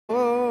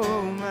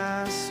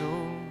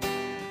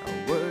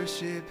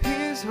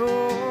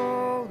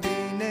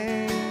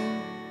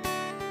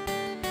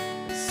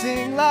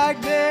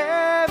like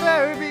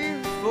never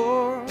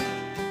before.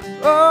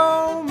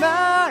 Oh,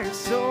 my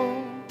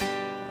soul,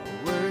 I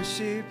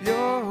worship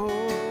your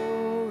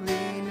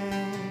holy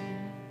name.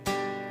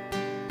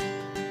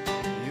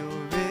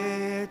 You're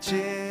rich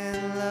in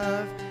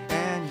love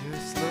and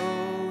you're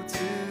slow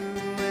to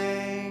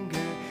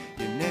anger.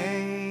 Your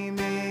name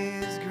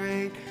is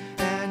great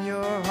and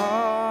your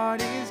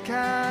heart is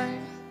kind.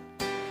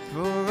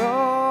 For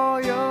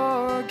all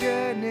your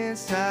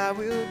goodness I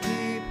will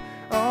keep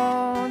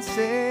on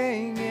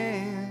singing.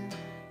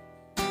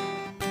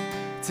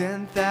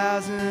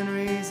 10,000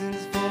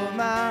 reasons for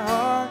my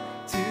heart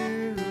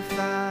to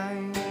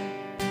find.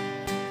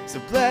 So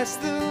bless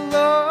the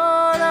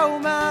Lord, oh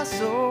my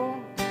soul,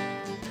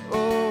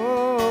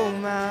 oh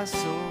my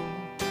soul.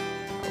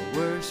 I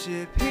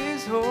worship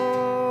his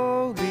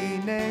holy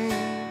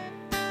name.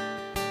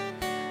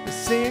 I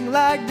sing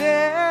like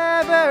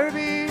never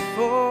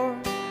before.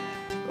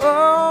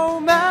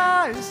 Oh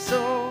my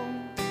soul,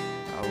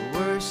 I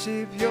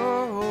worship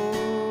your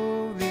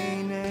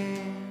holy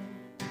name.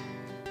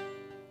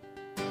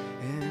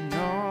 And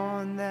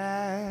on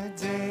that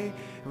day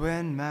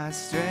when my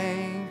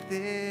strength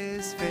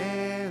is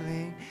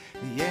failing,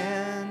 the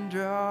end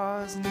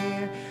draws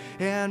near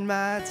and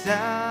my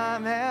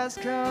time has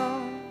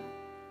come,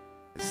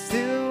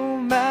 still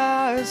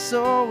my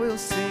soul will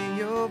sing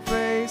your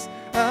praise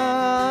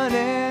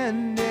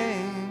unending.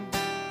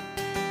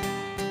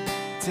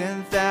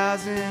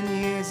 10,000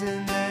 years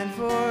and then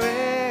forevermore.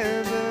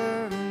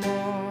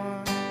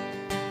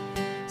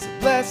 So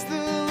bless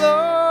the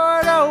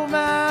Lord, oh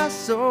my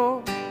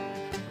soul,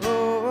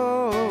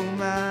 oh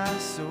my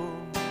soul.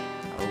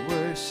 I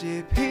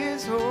worship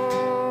his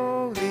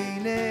holy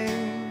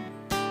name.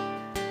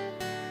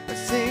 I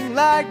sing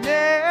like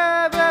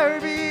never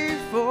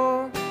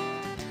before.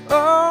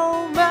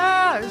 Oh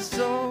my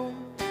soul,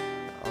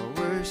 I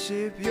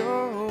worship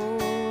your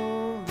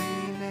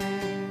holy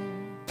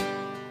name.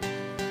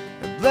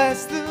 Bless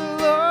the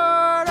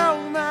Lord, oh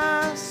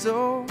my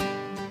soul,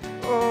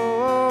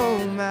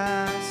 oh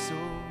my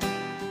soul.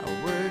 I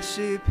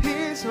worship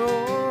his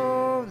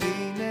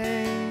holy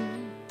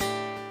name.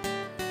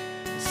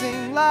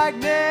 Sing like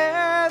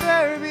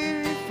never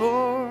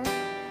before.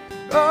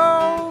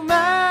 Oh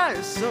my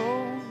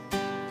soul,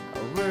 I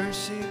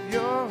worship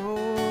your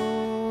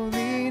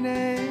holy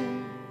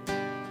name.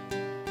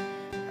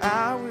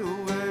 I will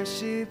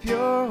worship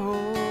your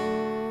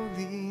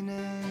holy name.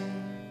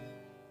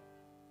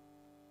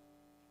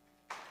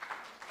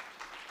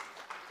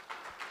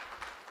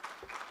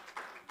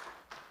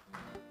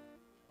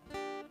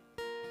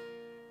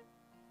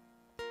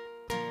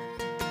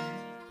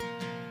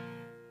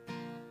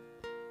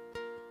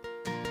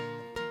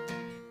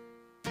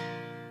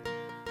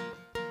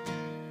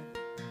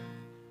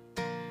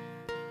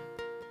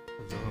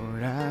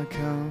 Lord, I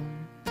come,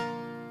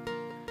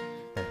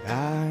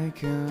 I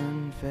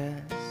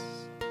confess,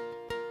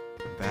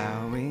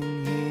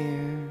 bowing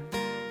here,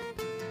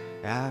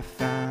 I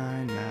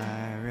find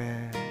my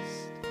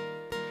rest.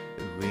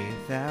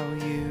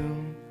 Without you,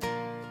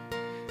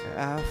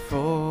 I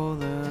fall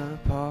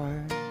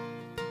apart.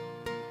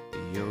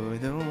 You're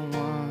the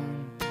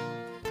one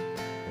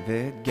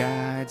that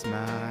guides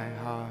my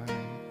heart.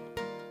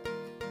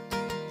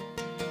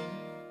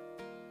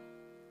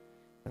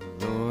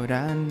 Lord,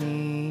 I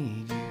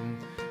need you,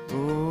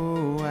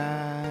 oh,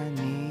 I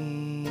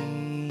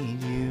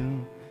need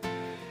you.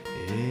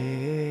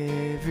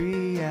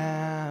 Every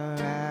hour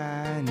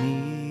I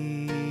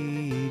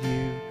need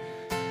you.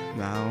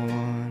 My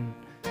one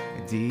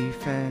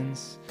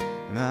defense,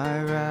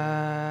 my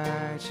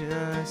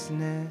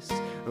righteousness,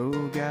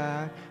 oh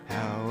God,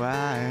 how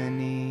I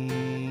need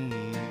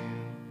you.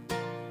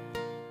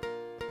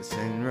 The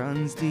sin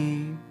runs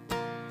deep,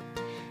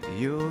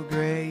 your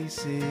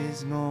grace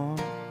is more.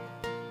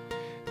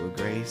 Where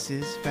grace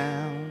is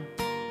found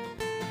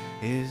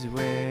is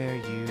where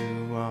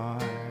you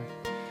are.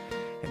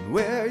 And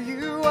where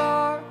you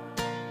are,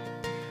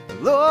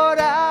 Lord,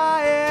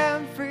 I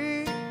am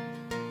free.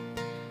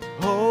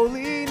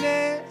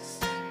 Holiness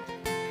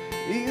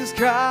is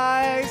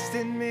Christ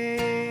in me.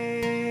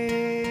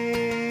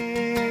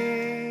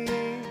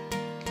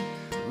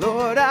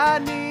 Lord, I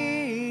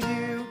need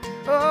you.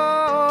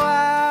 Oh,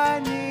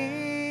 I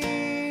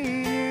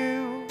need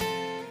you.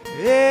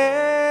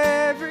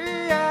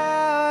 Every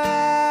hour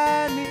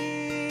I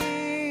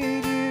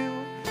need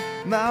you.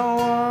 My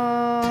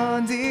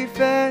one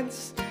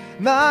defense,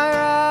 my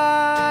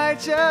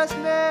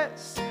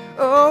righteousness.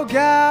 Oh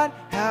God,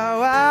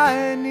 how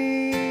I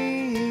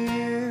need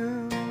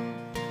you.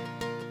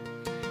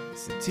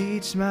 So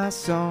teach my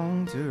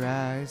song to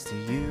rise to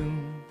you.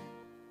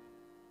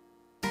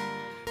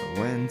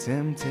 When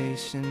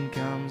temptation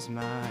comes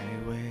my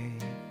way,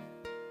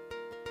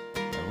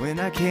 when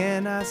I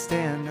cannot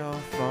stand or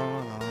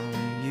fall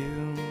on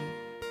you,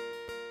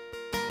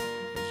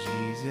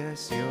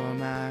 Jesus, you're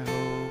my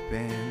hope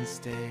and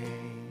stay.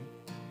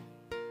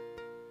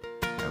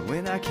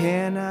 When I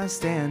cannot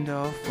stand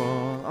or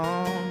fall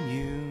on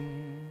you,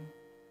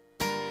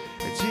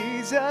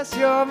 Jesus,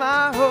 you're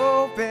my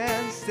hope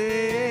and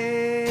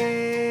stay.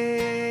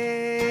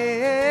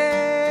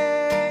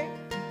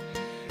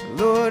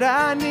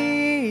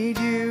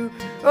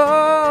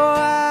 Oh,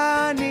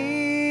 I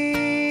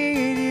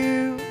need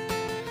you.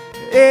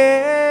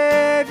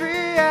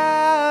 Every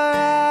hour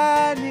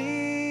I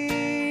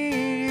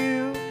need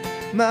you.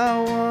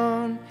 My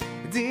one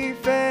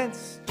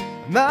defense,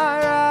 my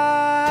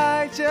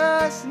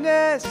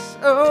righteousness.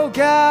 Oh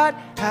God,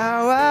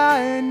 how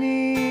I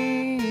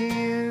need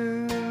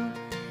you.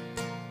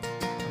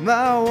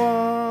 My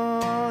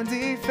one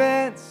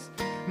defense,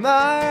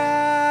 my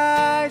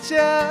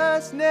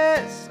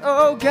righteousness.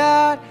 Oh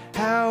God,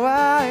 how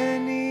I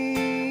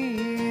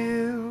need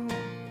you.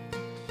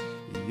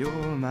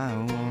 You're my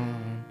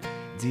one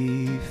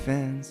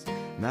defense,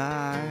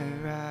 my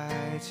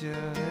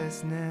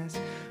righteousness.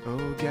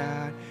 Oh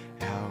God,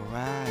 how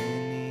I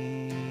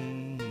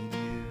need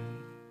you.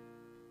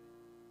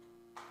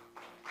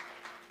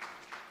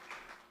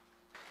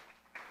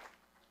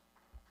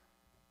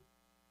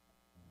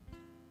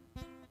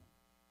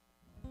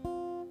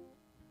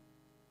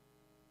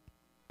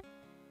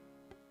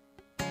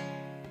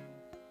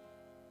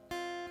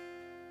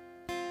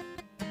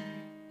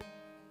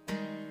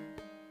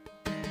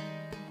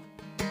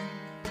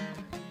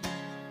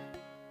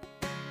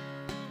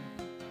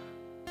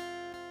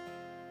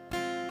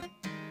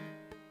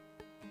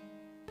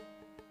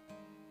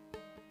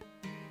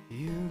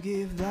 You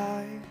give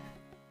life,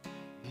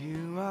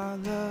 you are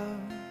love,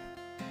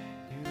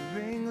 you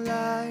bring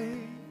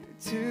light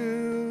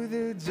to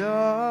the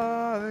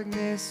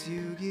darkness,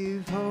 you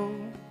give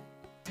hope,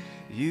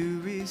 you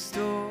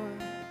restore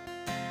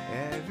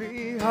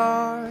every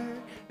heart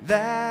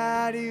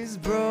that is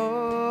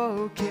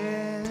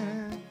broken.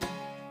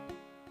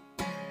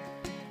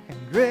 And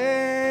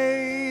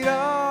great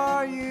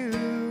are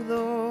you,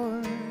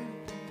 Lord.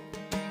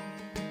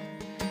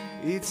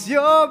 It's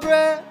your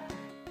breath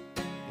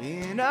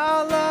in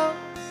our lungs,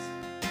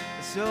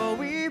 so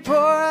we pour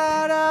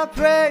out our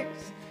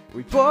praise.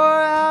 We pour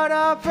out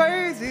our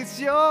praise. It's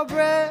your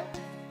breath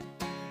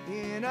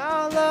in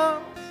our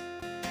lungs,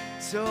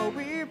 so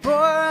we pour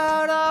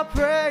out our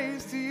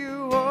praise to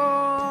you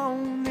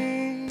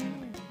only.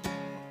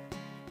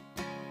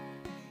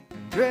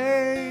 And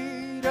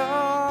great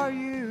are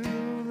you,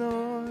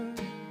 Lord.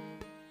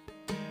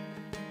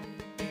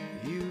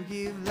 You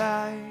give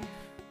life,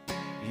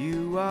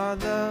 you are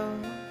love,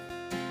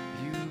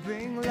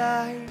 bring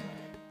light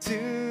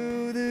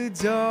to the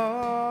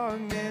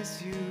darkness,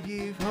 you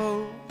give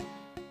hope,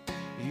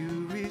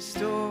 you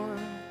restore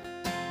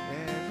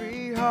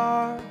every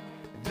heart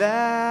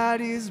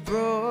that is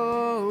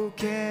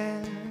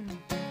broken.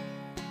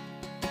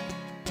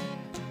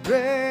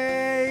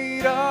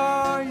 Great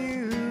are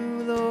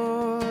you,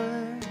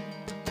 Lord.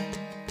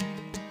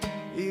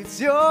 It's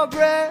your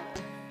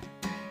breath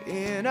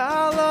in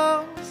our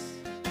lungs,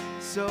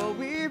 so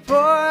we pour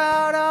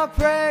out our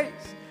praise.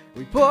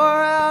 We pour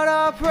out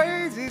our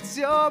praise. It's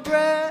your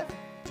breath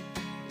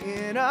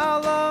in our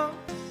lungs,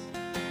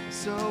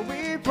 so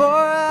we pour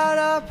out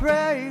our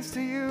praise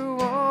to you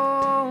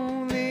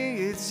only.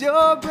 It's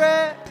your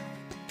breath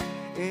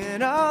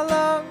in our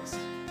lungs,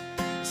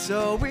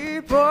 so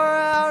we pour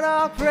out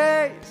our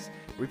praise.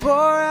 We pour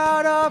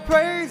out our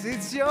praise.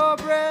 It's your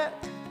breath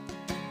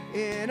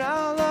in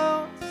our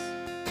lungs,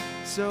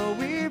 so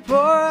we pour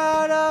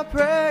out our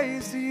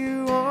praise to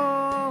you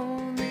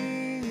only.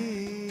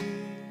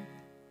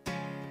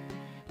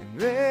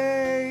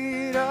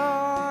 Great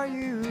are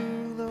you,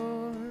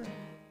 Lord.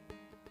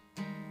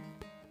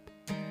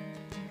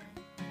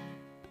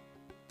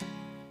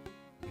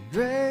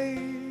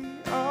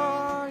 Great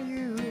are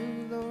you,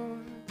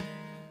 Lord.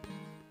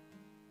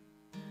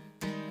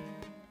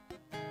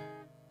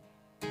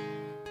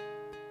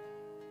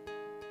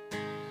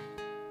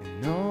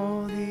 And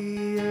all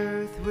the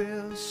earth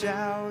will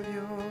shout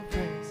your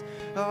praise.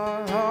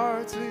 Our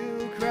hearts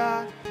will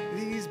cry.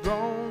 These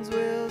bones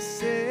will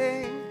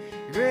sing.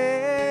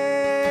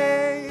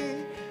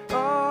 Great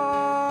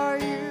are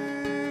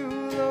you,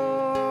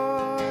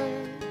 Lord.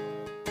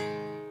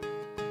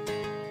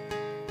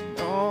 And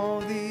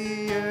all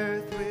the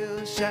earth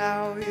will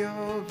shout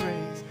your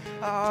praise.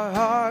 Our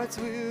hearts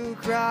will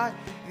cry.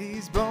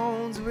 These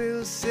bones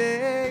will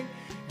sing.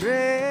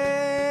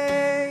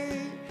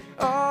 Great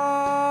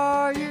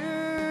are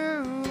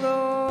you,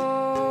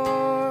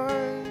 Lord.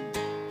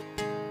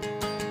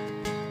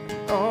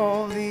 And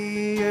all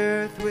the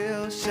earth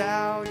will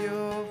shout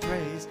your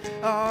praise.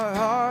 Our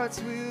hearts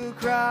will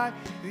cry,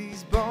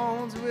 these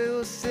bones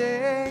will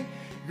sing.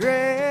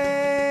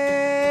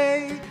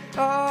 Great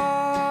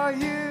are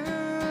you,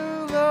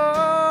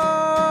 Lord.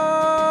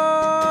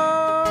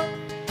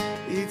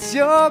 It's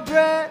your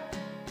breath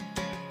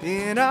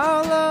in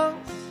our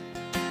lungs,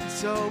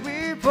 so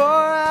we pour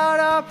out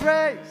our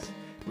praise.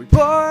 We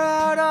pour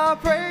out our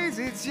praise.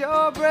 It's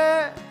your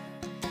breath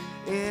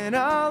in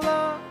our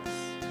lungs,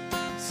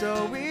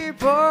 so we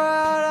pour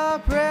out our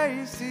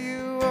praise to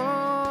you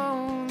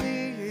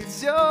only.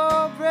 It's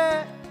your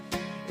breath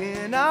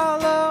in our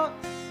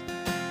lungs,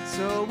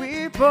 so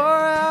we pour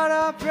out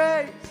our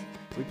praise.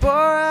 We pour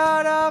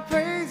out our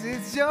praise.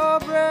 It's your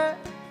breath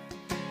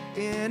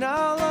in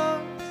our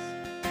lungs,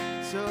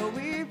 so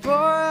we pour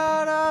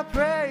out our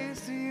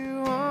praise to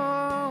you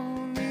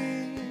only.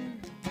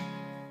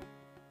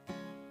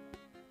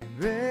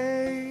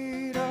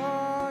 Great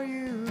are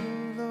you,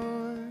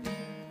 Lord.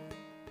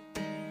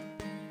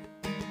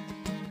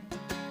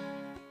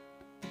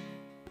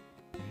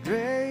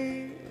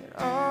 Great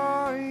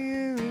are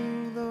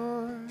you,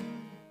 Lord.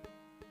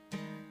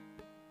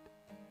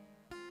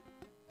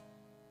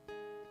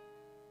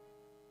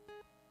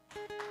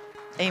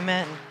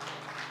 Amen.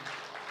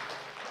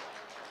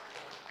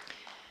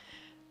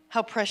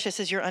 How precious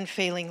is your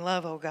unfailing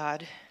love, O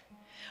God.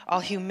 All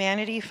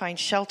humanity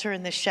finds shelter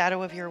in the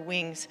shadow of your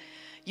wings.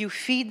 You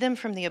feed them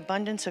from the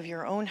abundance of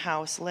your own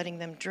house, letting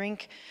them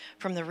drink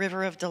from the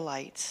river of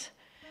delights.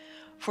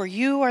 For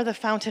you are the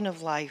fountain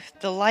of life,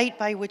 the light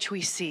by which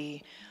we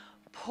see.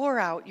 Pour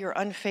out your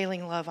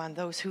unfailing love on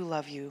those who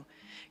love you.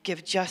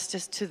 Give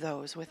justice to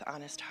those with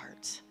honest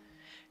hearts.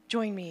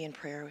 Join me in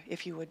prayer,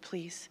 if you would,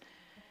 please.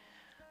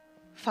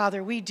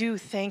 Father, we do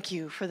thank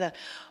you for the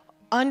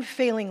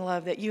unfailing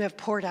love that you have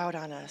poured out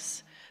on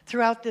us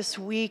throughout this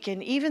week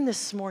and even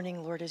this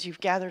morning, Lord, as you've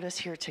gathered us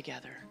here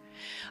together.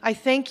 I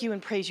thank you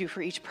and praise you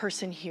for each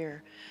person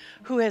here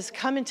who has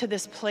come into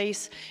this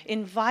place,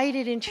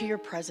 invited into your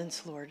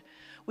presence, Lord.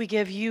 We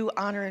give you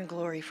honor and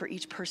glory for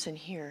each person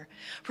here,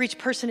 for each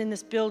person in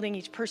this building,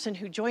 each person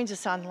who joins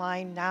us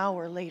online now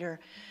or later.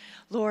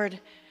 Lord,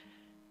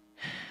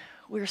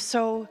 we're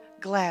so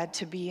glad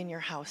to be in your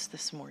house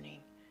this morning.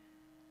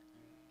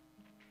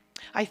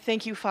 I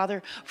thank you,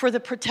 Father, for the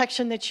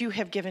protection that you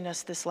have given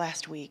us this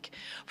last week,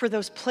 for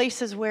those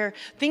places where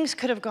things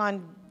could have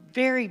gone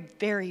very,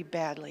 very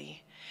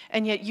badly,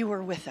 and yet you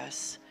were with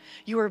us.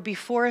 You were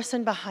before us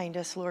and behind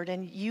us, Lord,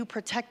 and you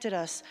protected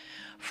us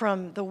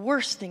from the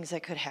worst things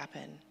that could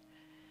happen.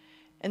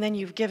 And then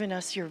you've given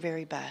us your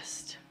very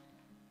best.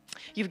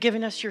 You've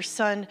given us your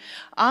Son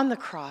on the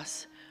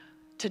cross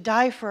to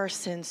die for our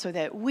sins so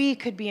that we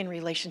could be in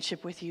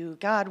relationship with you.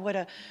 God,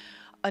 what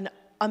an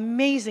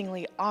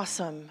amazingly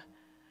awesome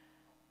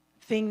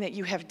thing that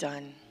you have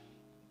done.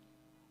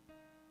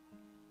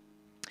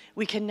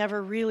 We can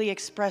never really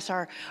express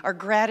our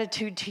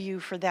gratitude to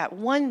you for that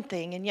one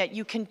thing, and yet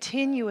you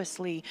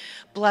continuously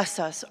bless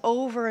us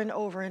over and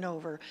over and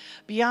over,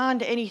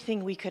 beyond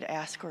anything we could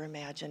ask or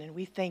imagine, and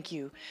we thank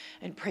you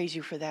and praise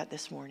you for that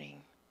this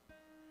morning.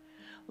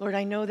 Lord,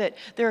 I know that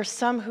there are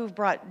some who've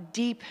brought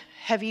deep,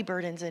 heavy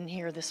burdens in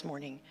here this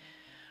morning.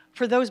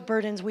 For those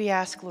burdens, we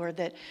ask, Lord,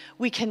 that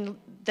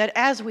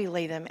as we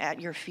lay them at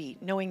your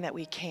feet, knowing that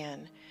we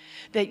can,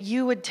 that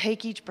you would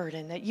take each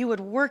burden, that you would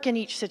work in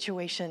each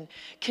situation,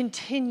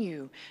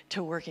 continue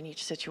to work in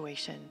each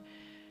situation.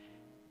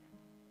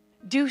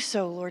 Do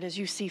so, Lord, as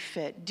you see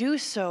fit. Do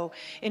so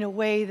in a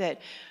way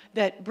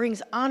that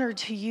brings honor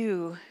to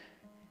you,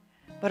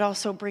 but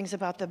also brings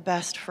about the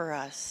best for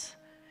us,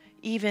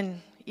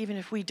 even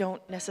if we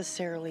don't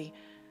necessarily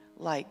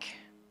like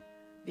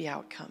the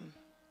outcome.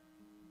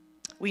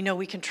 We know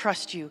we can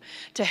trust you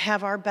to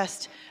have our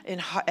best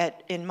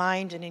in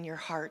mind and in your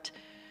heart,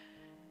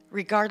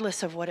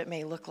 regardless of what it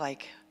may look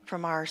like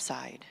from our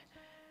side.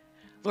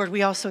 Lord,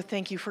 we also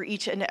thank you for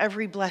each and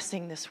every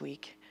blessing this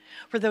week,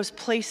 for those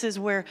places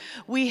where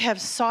we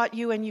have sought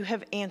you and you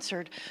have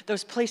answered,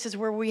 those places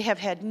where we have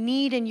had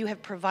need and you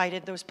have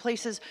provided, those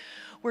places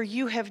where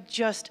you have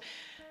just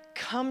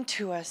come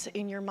to us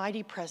in your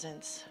mighty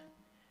presence,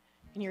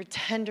 in your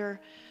tender,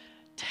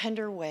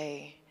 tender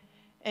way,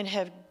 and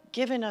have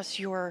given us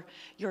your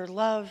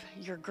love,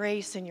 your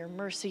grace, and your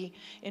mercy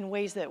in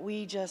ways that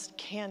we just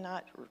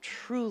cannot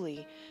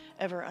truly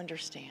ever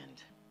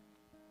understand.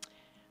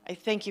 I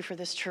thank you for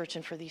this church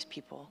and for these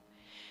people.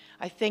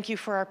 I thank you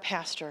for our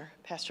pastor,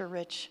 Pastor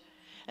Rich,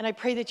 and I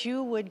pray that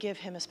you would give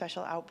him a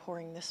special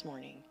outpouring this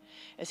morning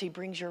as he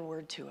brings your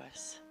word to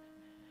us.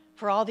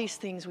 For all these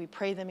things, we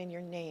pray them in your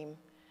name,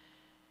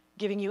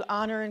 giving you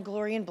honor and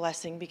glory and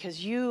blessing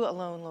because you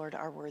alone, Lord,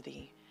 are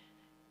worthy.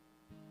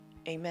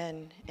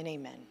 Amen and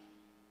amen.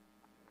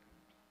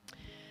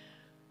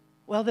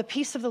 Well, the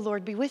peace of the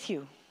Lord be with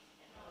you.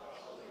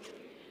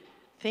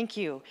 Thank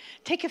you.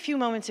 Take a few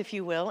moments, if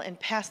you will, and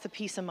pass the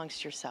peace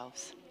amongst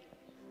yourselves.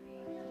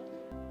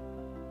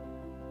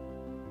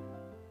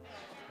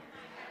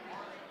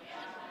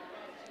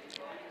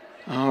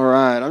 All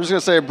right, I'm just going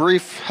to say a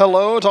brief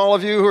hello to all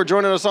of you who are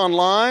joining us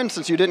online,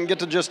 since you didn't get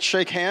to just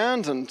shake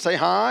hands and say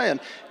hi and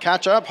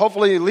catch up.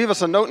 Hopefully leave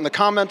us a note in the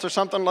comments or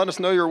something. Let us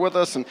know you're with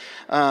us.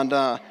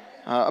 And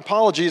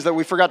apologies that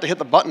we forgot to hit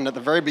the button at the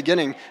very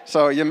beginning,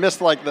 so you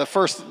missed like the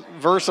first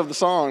verse of the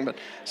song, but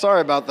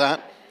sorry about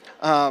that.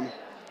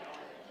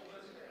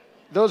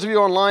 Those of you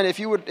online, if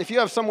you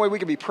have some way we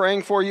could be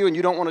praying for you and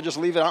you don't want to just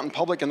leave it out in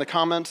public in the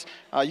comments,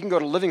 you can go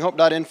to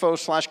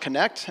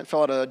livinghope.info/connect and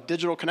fill out a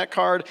digital connect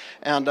card,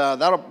 and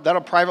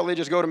that'll privately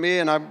just go to me,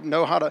 and I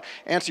know how to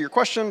answer your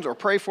questions or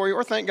pray for you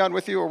or thank God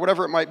with you or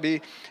whatever it might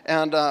be.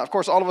 And of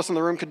course, all of us in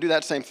the room could do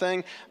that same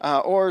thing.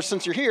 Or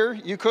since you're here,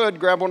 you could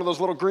grab one of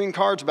those little green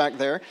cards back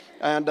there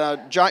and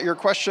jot your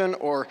question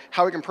or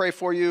how we can pray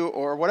for you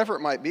or whatever it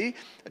might be.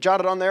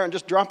 Jot it on there and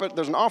just drop it.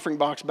 There's an offering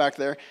box back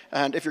there,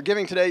 and if you're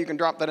giving today, you can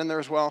drop that in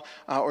there as well,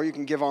 or you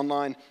can give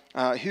online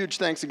Huge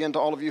thanks again to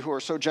all of you who are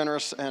so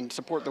generous and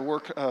support the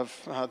work of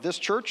this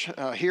church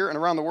here and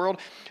around the world.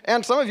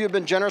 And some of you have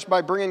been generous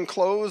by bringing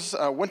clothes,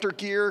 winter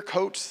gear,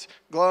 coats,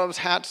 gloves,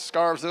 hats,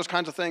 scarves, those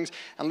kinds of things,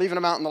 and leaving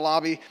them out in the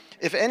lobby.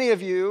 If any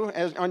of you,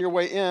 on your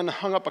way in,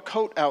 hung up a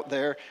coat out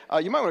there,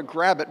 you might want to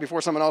grab it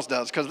before someone else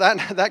does, because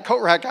that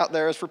coat rack out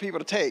there is for people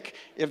to take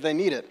if they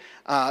need it.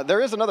 There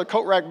is another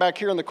coat rack back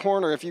here in the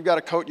corner. If you've got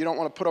a coat you don't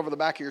want to put over the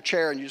back of your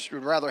chair and you just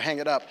would rather hang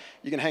it up,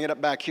 you can hang it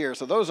up back here.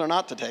 So those are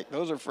not to take.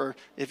 Those are for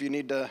if you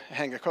need to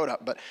hang a coat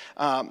up.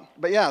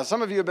 But yeah,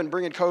 some of you have been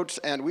bringing coats,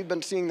 and we've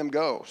been seeing them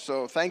go.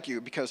 So thank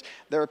you, because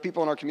there are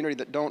people in our community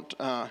that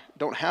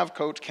don't have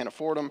coats, can't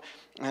afford them,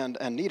 and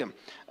need them.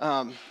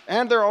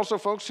 And there are also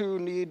folks who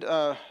need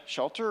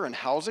shelter and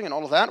housing and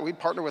all of that. We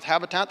partnered with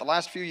Habitat the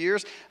last few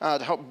years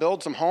to help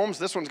build some homes.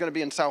 This one's going to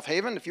be in South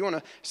Haven. If you want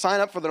to sign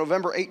up for the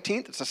November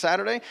 18th, it's a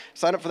Saturday,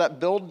 sign up for that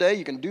build day.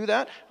 You can do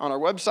that on our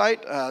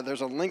website.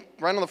 There's a link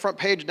right on the front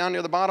page down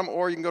near the bottom,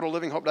 or you can go to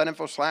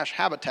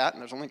livinghope.info/habitat,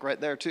 and there's a link right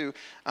there too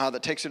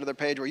that takes you to their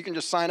page where you can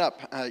just sign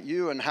up,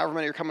 you and however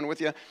many are coming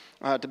with you,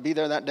 to be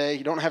there that day.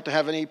 You don't have to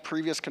have any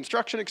previous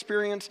construction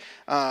experience.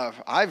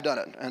 I've done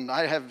it, and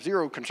I have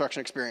zero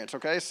construction experience,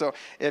 okay? So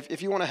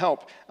if you want to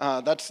help,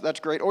 that's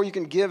great. Or you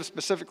can give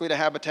specifically to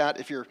Habitat.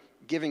 If you're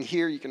giving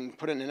here, you can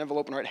put it in an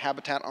envelope and write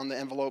Habitat on the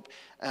envelope,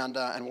 and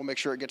we'll make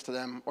sure it gets to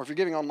them. Or if you're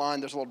giving online,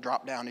 there's a little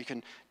drop down. You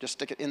can just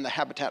stick it in the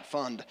Habitat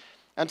fund.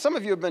 And some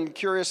of you have been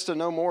curious to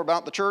know more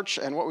about the church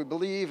and what we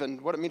believe and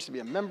what it means to be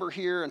a member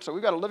here. And so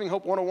we've got a Living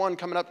Hope 101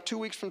 coming up 2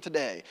 weeks from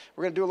today.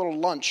 We're going to do a little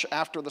lunch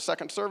after the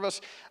second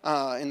service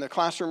in the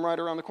classroom right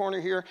around the corner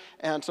here.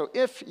 And so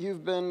if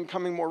you've been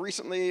coming more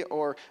recently,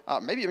 or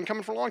maybe you've been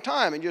coming for a long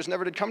time and you just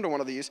never did come to one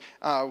of these,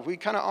 we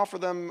kind of offer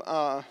them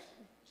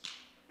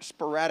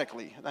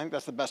sporadically. I think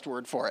that's the best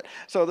word for it.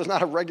 So there's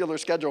not a regular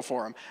schedule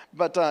for them.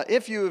 But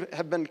if you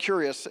have been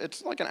curious,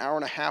 it's like an hour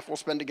and a half we'll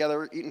spend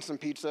together eating some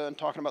pizza and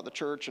talking about the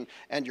church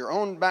and your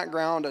own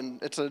background.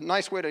 And it's a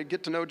nice way to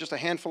get to know just a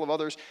handful of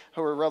others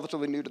who are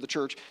relatively new to the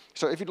church.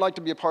 So if you'd like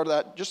to be a part of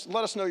that, just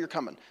let us know you're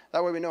coming.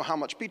 That way we know how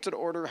much pizza to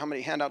order, how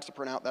many handouts to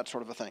print out, that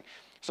sort of a thing.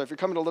 So if you're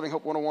coming to Living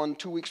Hope 101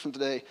 2 weeks from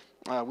today,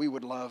 we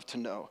would love to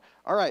know.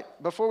 All right,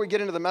 before we get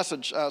into the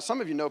message,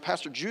 some of you know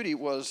Pastor Judy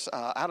was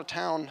out of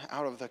town,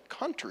 out of the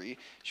country.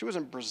 She was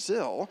in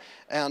Brazil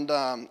and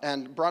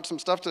brought some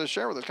stuff to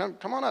share with us.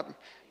 Come on up,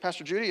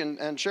 Pastor Judy,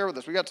 and share with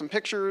us. We got some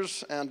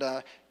pictures, and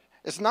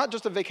it's not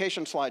just a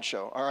vacation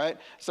slideshow, all right?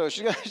 So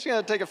she's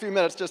gonna take a few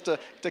minutes just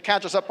to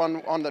catch us up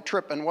on the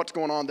trip and what's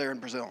going on there in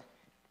Brazil.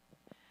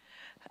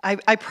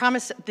 I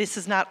promise this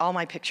is not all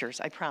my pictures,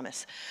 I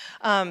promise.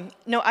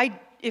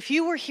 If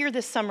you were here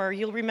this summer,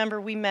 you'll remember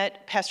we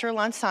met Pastor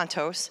Alon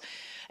Santos,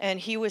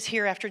 and he was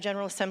here after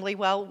General Assembly.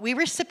 Well, we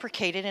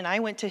reciprocated, and I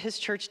went to his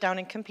church down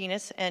in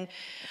Campinas, and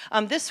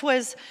this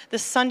was the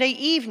Sunday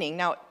evening.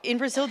 Now, in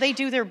Brazil, they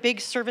do their big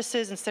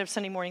services. Instead of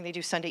Sunday morning, they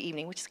do Sunday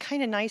evening, which is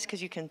kind of nice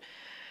because you can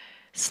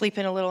sleep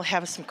in a little,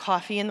 have some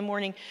coffee in the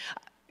morning.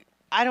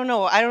 I don't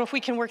know if we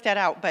can work that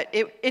out, but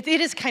it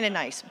is kind of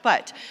nice.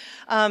 But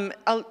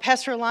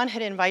Pastor Alon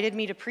had invited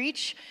me to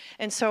preach,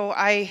 and so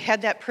I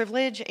had that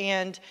privilege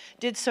and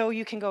did so.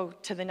 You can go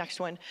to the next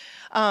one.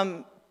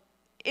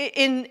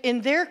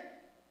 In their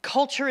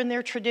culture, in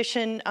their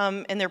tradition,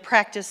 and their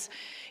practice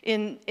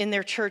in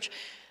their church,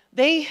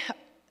 they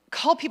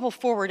call people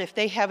forward if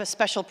they have a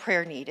special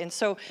prayer need. And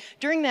so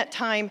during that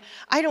time,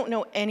 I don't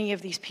know any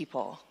of these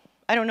people.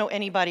 I don't know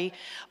anybody,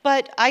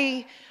 but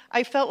I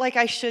felt like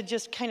I should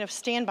just kind of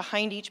stand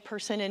behind each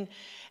person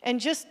and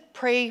just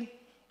pray.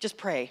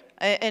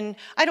 And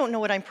I don't know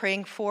what I'm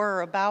praying for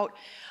or about,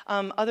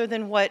 other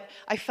than what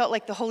I felt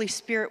like the Holy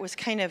Spirit was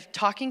kind of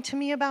talking to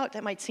me about.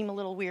 That might seem a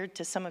little weird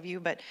to some of you,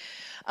 but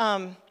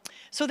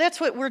so that's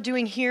what we're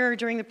doing here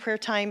during the prayer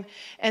time.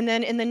 And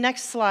then in the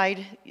next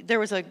slide, there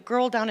was a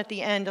girl down at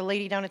the end, a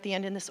lady down at the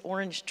end in this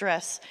orange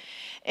dress.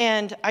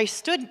 And I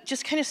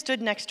just kind of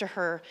stood next to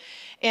her.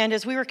 And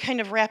as we were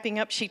kind of wrapping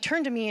up, she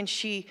turned to me and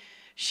she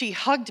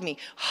hugged me.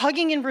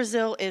 Hugging in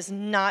Brazil is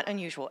not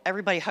unusual.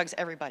 Everybody hugs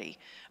everybody,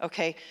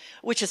 okay?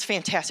 Which is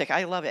fantastic.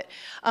 I love it.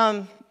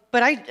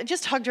 But I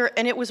just hugged her,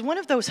 and it was one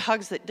of those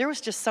hugs that there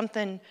was just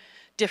something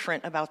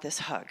different about this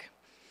hug.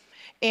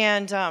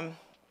 And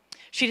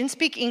she didn't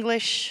speak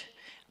English.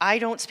 I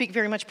don't speak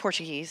very much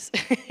Portuguese.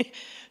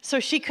 So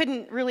she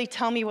couldn't really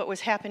tell me what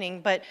was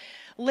happening. But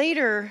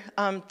later,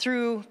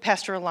 through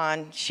Pastor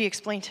Alon, she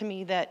explained to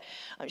me that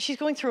she's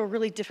going through a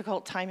really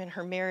difficult time in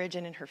her marriage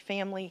and in her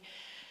family.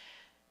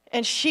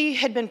 And she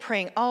had been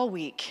praying all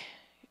week,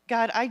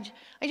 God, I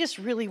just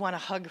really want a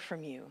hug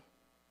from you.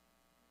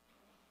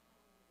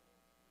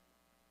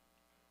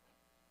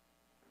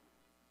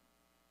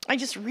 I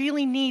just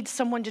really need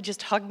someone to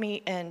just hug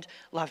me and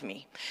love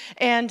me.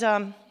 And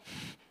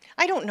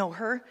I don't know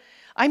her.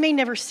 I may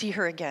never see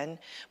her again.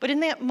 But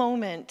in that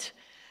moment,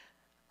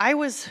 I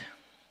was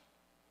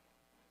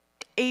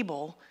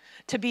able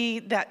to be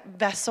that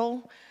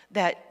vessel,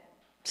 that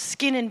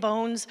skin and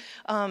bones,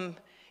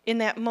 in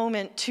that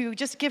moment to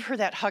just give her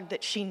that hug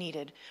that she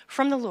needed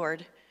from the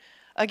Lord,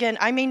 Again,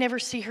 I may never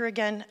see her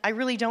again. I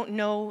really don't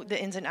know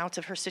the ins and outs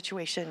of her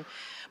situation,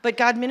 but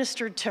God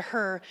ministered to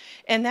her,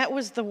 and that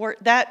was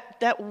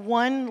that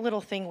one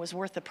little thing was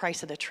worth the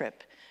price of the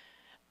trip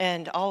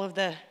and all of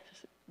the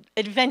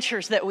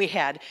adventures that we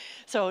had.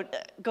 So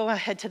go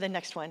ahead to the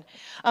next one.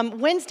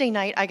 Wednesday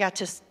night, I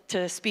got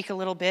to speak a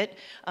little bit,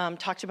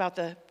 talked about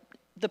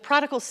the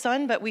prodigal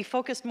son, but we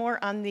focused more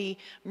on the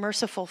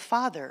merciful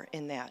father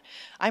in that.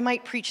 I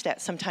might preach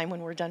that sometime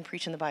when we're done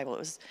preaching the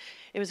Bible.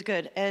 It was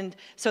good. And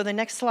so the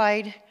next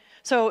slide.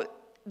 So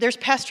there's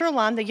Pastor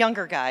Alon, the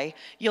younger guy.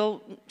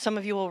 Some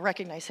of you will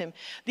recognize him.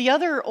 The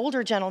other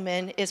older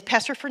gentleman is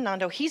Pastor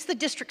Fernando. He's the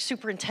district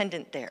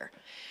superintendent there.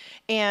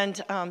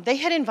 And they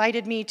had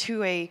invited me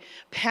to a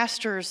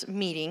pastor's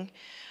meeting,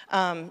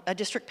 a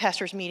district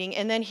pastor's meeting,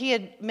 and then he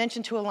had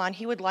mentioned to Alon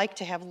he would like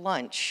to have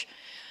lunch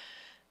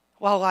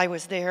while I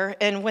was there.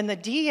 And when the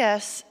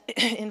DS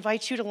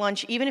invites you to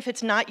lunch, even if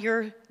it's not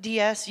your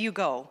DS, you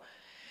go.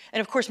 And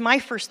of course, my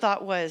first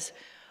thought was,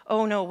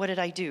 oh no, what did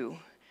I do?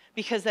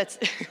 Because that's,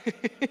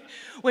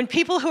 when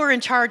people who are in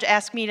charge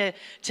ask me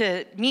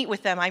to meet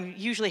with them, I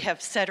usually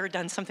have said or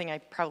done something I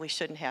probably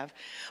shouldn't have.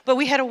 But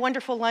we had a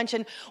wonderful lunch,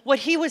 and what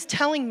he was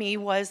telling me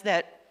was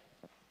that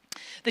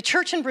the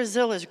church in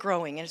Brazil is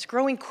growing, and it's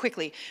growing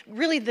quickly.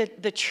 Really,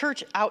 the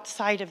church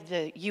outside of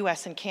the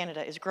U.S. and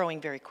Canada is growing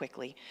very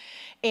quickly.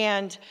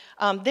 And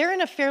they're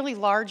in a fairly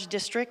large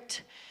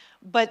district,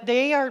 but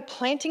they are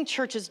planting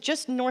churches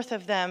just north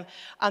of them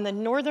on the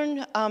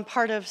northern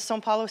part of São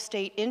Paulo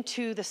state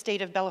into the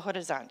state of Belo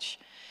Horizonte.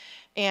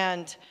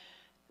 And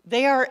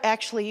they are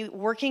actually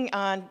working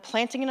on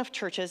planting enough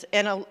churches,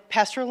 and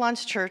Pastor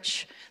Alon's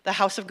church, the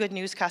House of Good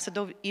News, Casa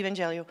do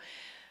Evangelho,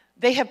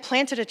 they have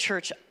planted a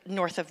church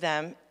north of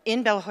them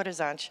in Belo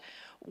Horizonte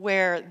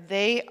where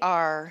they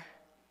are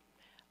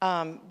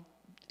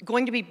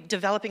going to be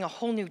developing a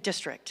whole new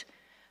district.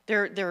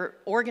 They're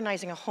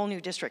organizing a whole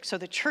new district. So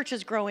the church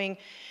is growing,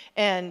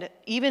 and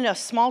even a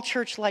small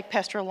church like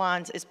Pastor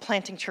Alon's is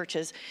planting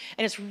churches.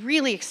 And it's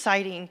really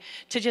exciting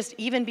to just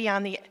even be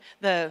on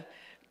the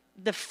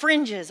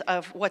fringes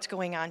of what's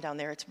going on down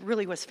there. It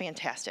really was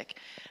fantastic.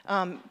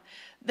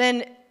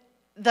 Then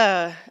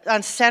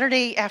on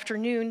Saturday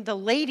afternoon, the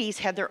ladies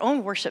had their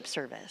own worship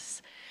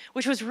service,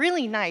 which was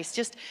really nice,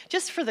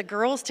 just for the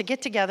girls to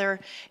get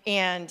together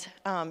and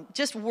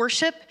just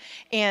worship.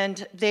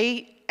 And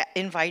they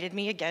invited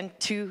me again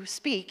to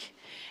speak.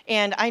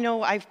 And I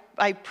know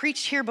I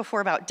preached here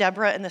before about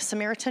Deborah and the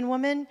Samaritan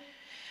woman.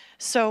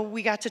 So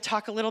we got to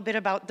talk a little bit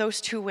about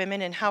those two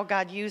women and how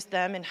God used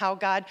them and how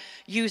God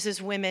uses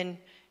women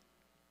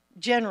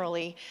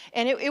generally.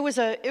 And it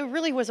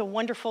really was a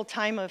wonderful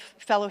time of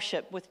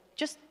fellowship with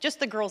just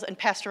the girls and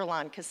Pastor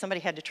Alon, because somebody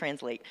had to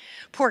translate.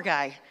 Poor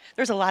guy.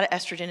 There's a lot of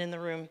estrogen in the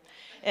room,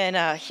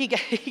 and he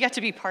got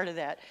to be part of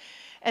that.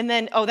 And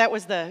then, that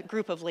was the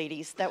group of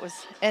ladies.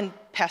 And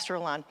Pastor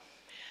Alon.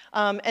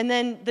 And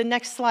then the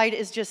next slide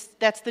is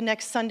that's the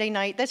next Sunday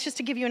night. That's just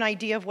to give you an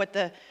idea of what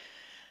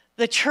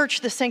the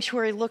church, the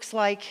sanctuary looks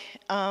like,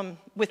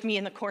 with me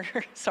in the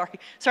corner. Sorry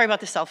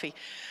about the selfie.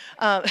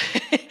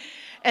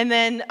 And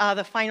then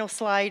the final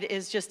slide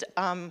is just,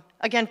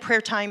 again,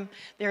 prayer time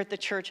there at the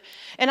church.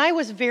 And I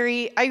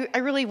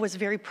really was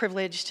very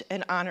privileged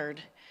and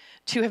honored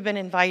to have been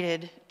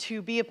invited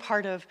to be a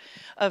part of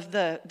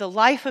the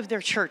life of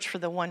their church for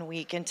the 1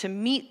 week, and to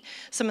meet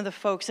some of the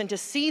folks and to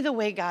see the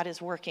way God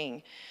is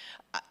working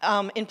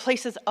in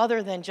places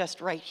other than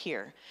just right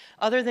here,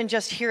 other than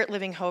just here at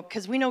Living Hope,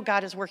 because we know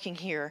God is working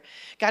here.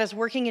 God is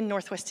working in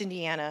Northwest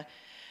Indiana.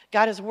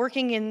 God is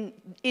working in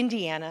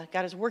Indiana.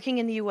 God is working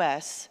in the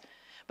U.S.,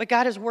 but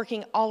God is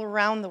working all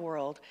around the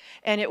world,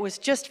 and it was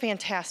just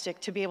fantastic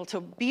to be able to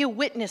be a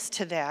witness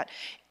to that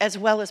as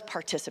well as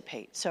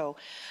participate. So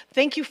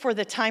thank you for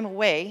the time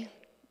away,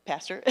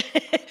 Pastor.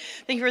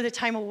 Thank you for the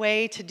time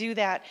away to do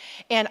that.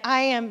 And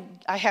I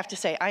have to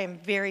say, I am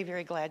very,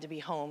 very glad to be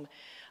home.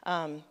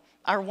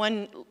 Our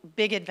one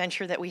big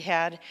adventure that we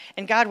had,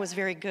 and God was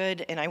very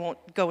good, and I won't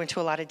go into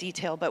a lot of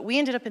detail, but we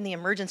ended up in the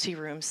emergency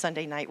room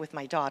Sunday night with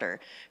my daughter,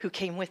 who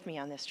came with me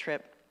on this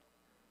trip.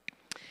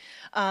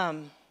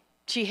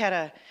 She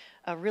had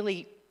a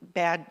really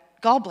bad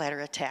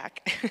gallbladder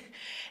attack,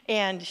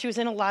 and she was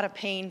in a lot of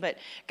pain, but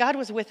God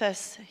was with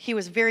us. He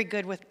was very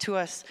good to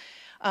us.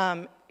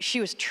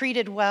 She was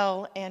treated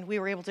well, and we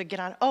were able to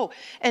get on. Oh,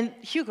 and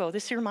Hugo,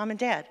 this is your mom and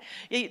dad.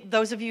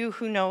 Those of you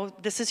who know,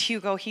 this is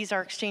Hugo. He's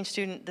our exchange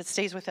student that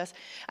stays with us.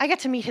 I got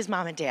to meet his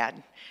mom and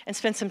dad and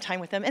spend some time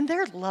with them, and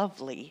they're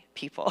lovely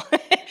people,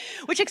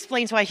 which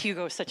explains why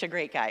Hugo is such a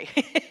great guy.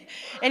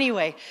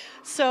 Anyway,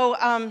 so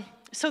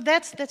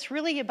that's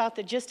really about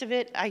the gist of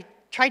it. I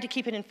tried to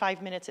keep it in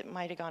 5 minutes. It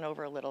might have gone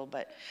over a little,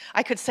 but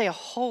I could say a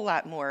whole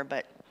lot more,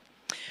 but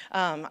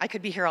I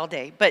could be here all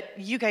day. But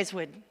you guys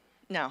would,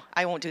 no,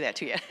 I won't do that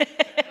to you.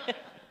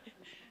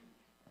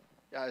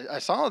 Yeah, I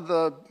saw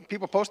the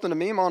people posting a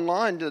meme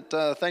online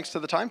that thanks to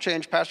the time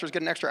change, pastors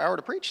get an extra hour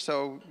to preach.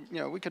 So,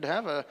 we could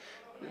have a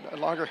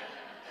longer.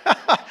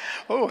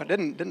 Oh, I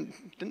didn't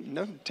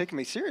know, take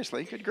me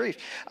seriously. Good grief.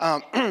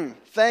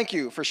 Thank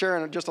you for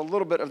sharing just a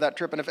little bit of that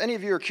trip. And if any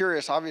of you are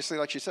curious, obviously,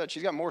 like she said,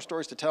 she's got more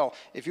stories to tell.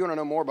 If you want to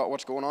know more about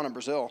what's going on in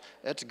Brazil,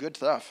 it's good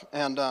stuff.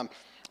 And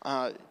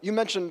you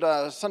mentioned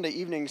Sunday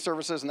evening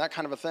services and that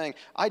kind of a thing.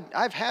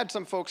 I've had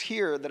some folks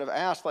here that have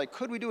asked, like,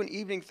 could we do an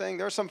evening thing?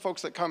 There are some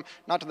folks that come,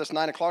 not to this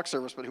 9 o'clock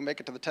service, but who make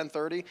it to the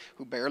 10:30,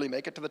 who barely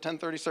make it to the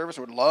 10:30 service,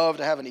 and would love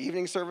to have an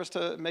evening service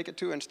to make it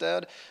to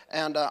instead.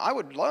 And I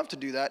would love to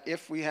do that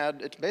if we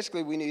had, it's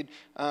basically we need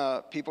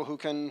people who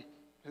can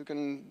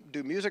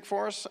do music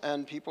for us,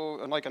 and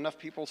people, and like enough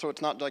people so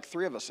it's not like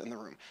 3 of us in the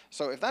room.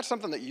 So if that's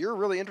something that you're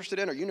really interested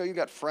in, or you know you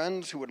got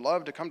friends who would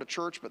love to come to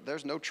church, but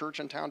there's no church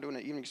in town doing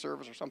an evening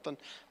service or something,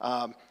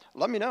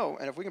 let me know.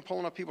 And if we can pull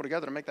enough people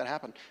together to make that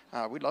happen,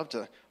 we'd love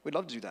to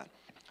do that.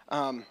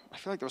 I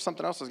feel like there was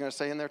something else I was going to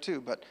say in there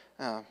too, but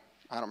I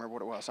don't remember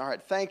what it was. All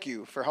right, thank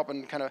you for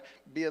helping kind of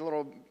be a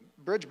little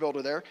bridge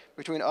builder there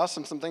between us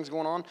and some things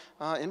going on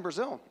in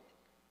Brazil.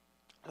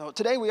 So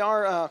today we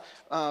are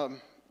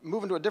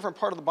moving to a different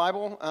part of the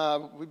Bible.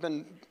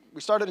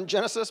 We started in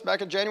Genesis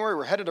back in January.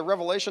 We're headed to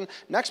Revelation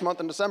next month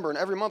in December, and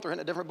every month we're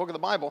hitting a different book of the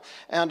Bible.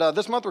 And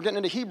this month we're getting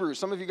into Hebrews.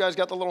 Some of you guys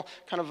got the little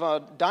kind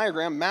of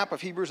diagram, map of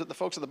Hebrews that the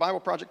folks at the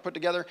Bible Project put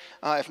together.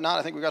 If not,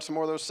 I think we've got some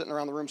more of those sitting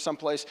around the room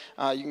someplace.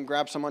 You can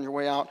grab some on your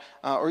way out,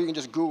 or you can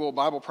just Google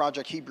Bible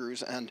Project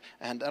Hebrews, and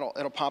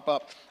it'll pop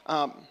up.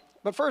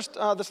 But first,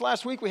 this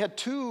last week we had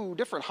 2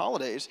 different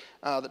holidays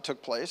that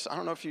took place. I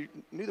don't know if you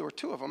knew there were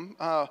 2 of them.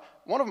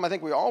 One of them I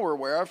think we all were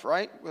aware of,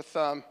 right, with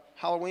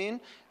Halloween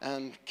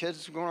and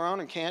kids going around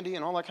and candy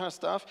and all that kind of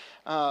stuff.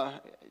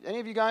 Any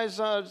of you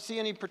guys see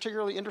any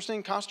particularly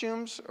interesting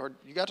costumes, or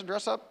you got to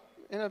dress up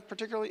in a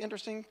particularly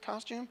interesting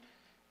costume?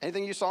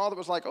 Anything you saw that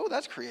was like, oh,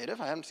 that's creative,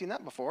 I haven't seen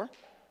that before?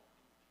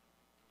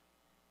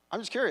 I'm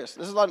just curious.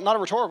 This is not a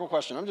rhetorical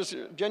question. I'm just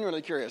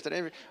genuinely curious.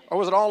 Or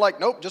was it all like,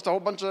 nope, just a whole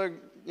bunch of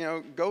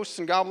ghosts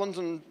and goblins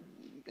and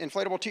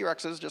inflatable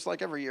T-Rexes, just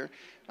like every year?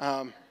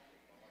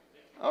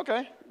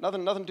 Okay,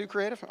 nothing too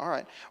creative? All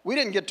right. We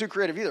didn't get too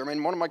creative either. I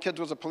mean, one of my kids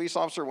was a police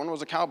officer, one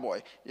was a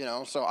cowboy,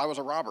 so I was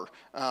a robber,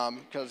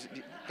 because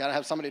you got to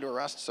have somebody to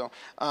arrest. So,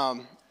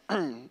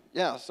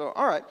 yeah, so,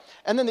 all right.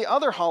 And then the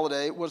other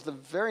holiday was the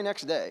very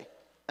next day,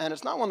 and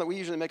it's not one that we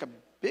usually make a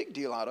big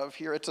deal out of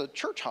here. It's a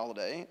church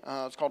holiday.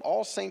 It's called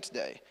All Saints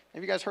Day.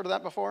 Have you guys heard of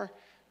that before?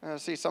 I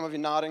see some of you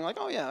nodding like,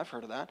 oh yeah, I've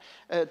heard of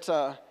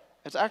that.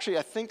 It's actually,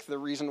 I think, the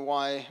reason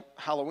why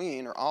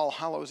Halloween or All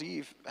Hallows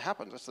Eve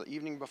happens. It's the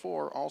evening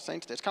before All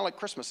Saints Day. It's kind of like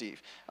Christmas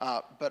Eve,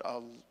 but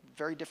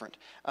very different.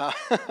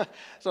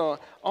 So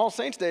All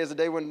Saints Day is the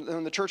day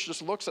when the church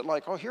just looks at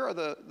like, oh, here are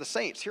the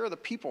saints, here are the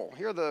people,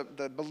 here are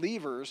the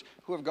believers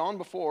who have gone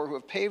before, who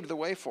have paved the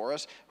way for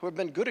us, who have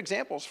been good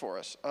examples for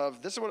us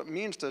of this is what it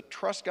means to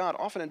trust God,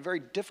 often in very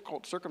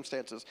difficult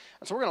circumstances.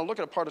 And so we're going to look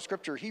at a part of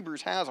Scripture.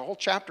 Hebrews has a whole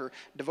chapter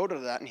devoted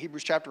to that in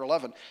Hebrews chapter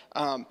 11.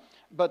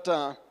 But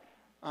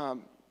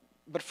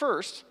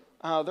first,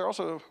 there are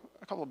also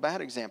a couple of bad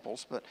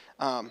examples. But,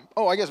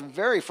 I guess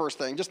very first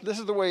thing, just this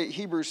is the way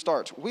Hebrews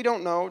starts. We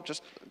don't know,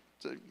 just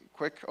a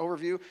quick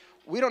overview,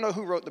 we don't know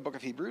who wrote the book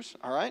of Hebrews,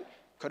 all right?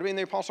 Could have been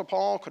the Apostle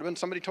Paul, could have been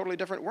somebody totally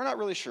different. We're not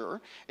really sure.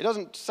 It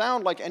doesn't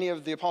sound like any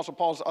of the Apostle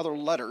Paul's other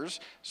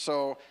letters,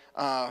 so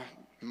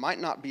might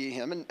not be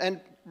him. And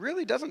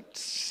really doesn't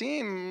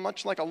seem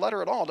much like a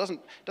letter at all.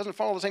 Doesn't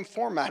follow the same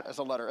format as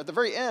a letter. At the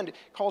very end, it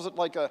calls it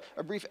like a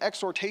brief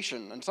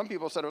exhortation. And some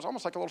people said it was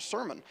almost like a little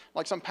sermon,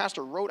 like some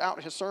pastor wrote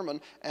out his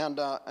sermon and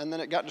then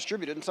it got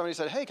distributed. And somebody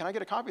said, hey, can I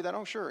get a copy of that?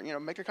 Oh, sure.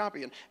 Make a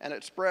copy. And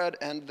it spread,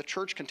 and the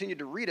church continued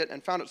to read it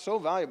and found it so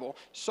valuable,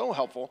 so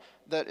helpful,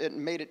 that it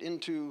made it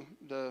into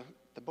the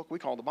book we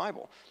call the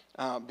Bible,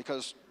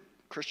 because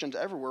Christians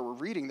everywhere were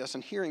reading this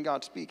and hearing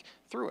God speak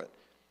through it.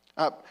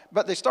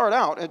 But they start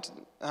out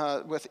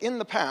with, in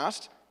the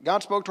past,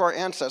 God spoke to our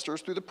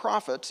ancestors through the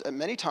prophets at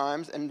many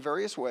times and in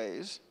various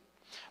ways.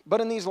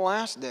 But in these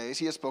last days,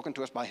 he has spoken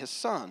to us by his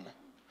Son,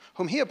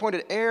 whom he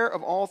appointed heir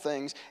of all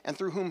things, and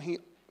through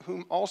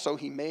whom also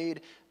he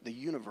made the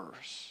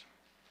universe.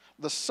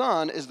 The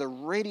Son is the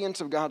radiance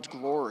of God's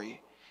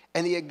glory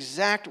and the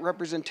exact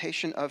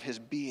representation of his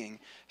being,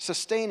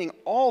 sustaining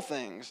all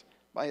things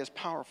by his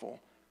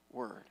powerful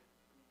word.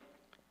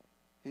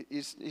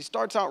 He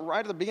starts out right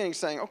at the beginning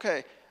saying,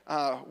 okay,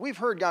 we've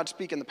heard God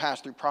speak in the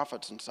past through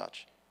prophets and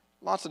such.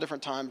 Lots of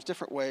different times,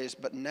 different ways,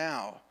 but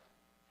now,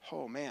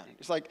 oh man,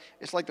 it's like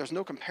there's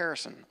no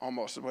comparison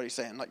almost is what he's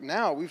saying. Like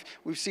now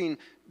we've seen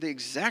the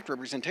exact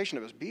representation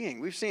of his being.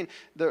 We've seen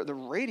the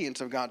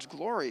radiance of God's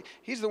glory.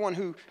 He's the one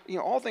who,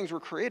 all things were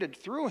created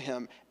through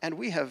him, and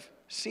we have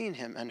seen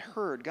him and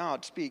heard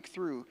God speak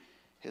through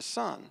his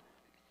Son.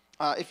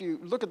 If you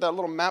look at that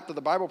little map that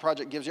the Bible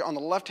Project gives you, on the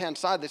left-hand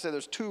side, they say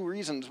there's 2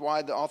 reasons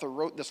why the author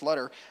wrote this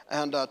letter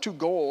and 2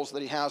 goals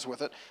that he has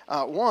with it.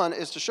 One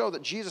is to show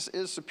that Jesus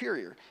is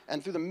superior.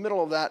 And through the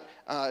middle of that,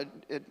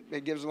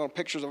 it gives little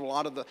pictures of a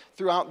lot of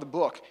throughout the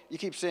book, you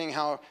keep seeing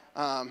how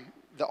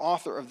the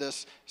author of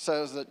this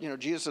says that,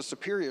 Jesus is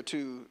superior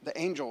to the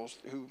angels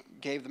who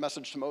gave the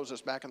message to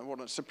Moses back in the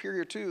wilderness,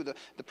 superior to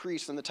the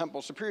priests in the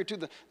temple, superior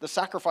to the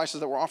sacrifices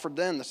that were offered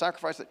then. The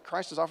sacrifice that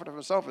Christ has offered of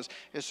himself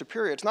is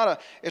superior. It's not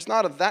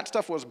a that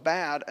stuff was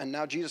bad and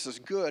now Jesus is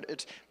good.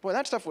 It's, boy,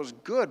 that stuff was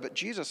good, but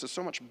Jesus is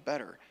so much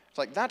better. It's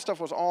like that stuff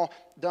was all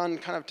done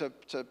kind of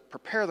to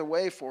prepare the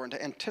way for and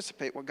to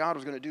anticipate what God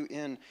was going to do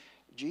in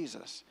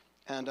Jesus.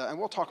 And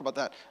we'll talk about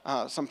that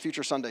some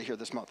future Sunday here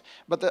this month.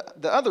 But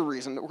the other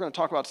reason that we're going to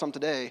talk about some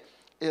today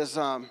is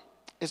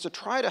to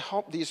try to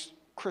help these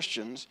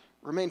Christians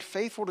remain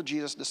faithful to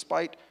Jesus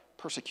despite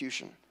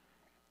persecution,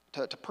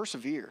 to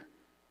persevere,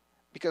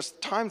 because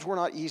times were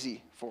not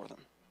easy for them.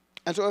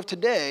 And so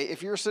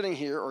if you're sitting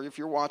here or if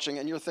you're watching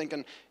and you're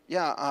thinking,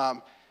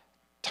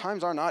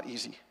 times are not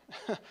easy.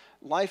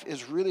 Life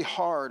is really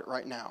hard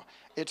right now.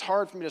 It's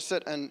hard for me to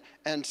sit and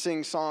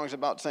sing songs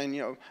about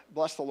saying,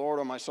 bless the Lord,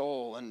 O my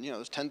soul, and,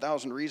 there's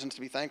 10,000 reasons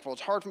to be thankful.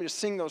 It's hard for me to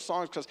sing those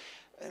songs because,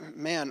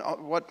 man,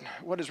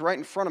 what is right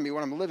in front of me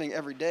when I'm living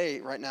every day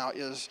right now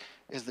is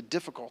the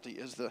difficulty,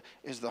 is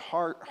the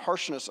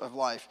harshness of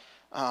life.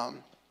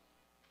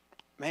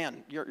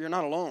 Man, you're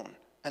not alone.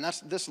 And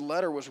this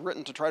letter was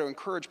written to try to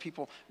encourage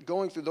people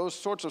going through those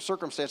sorts of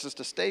circumstances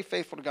to stay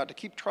faithful to God, to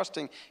keep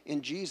trusting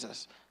in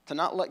Jesus, to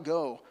not let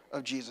go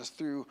of Jesus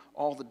through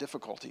all the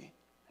difficulty.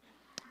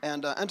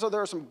 And so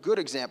there are some good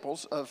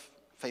examples of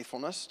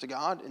faithfulness to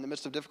God in the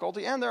midst of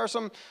difficulty, and there are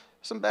some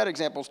bad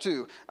examples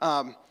too.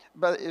 Right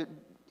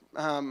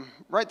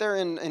there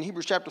in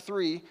Hebrews chapter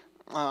 3,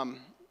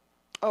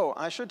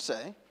 I should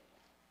say,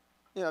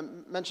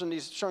 mentioned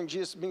he's showing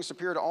Jesus being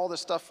superior to all this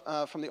stuff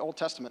from the Old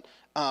Testament.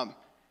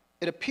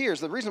 It appears,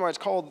 the reason why it's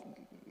called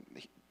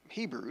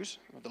Hebrews,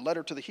 or the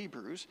letter to the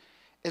Hebrews,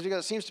 is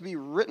because it seems to be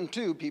written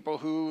to people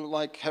who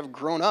have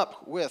grown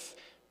up with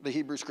the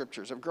Hebrew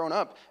Scriptures, have grown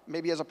up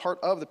maybe as a part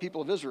of the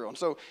people of Israel. And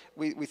so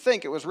we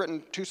think it was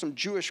written to some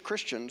Jewish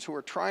Christians who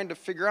are trying to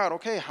figure out,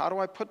 okay, how do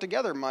I put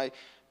together my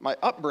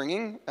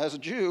upbringing as a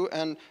Jew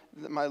and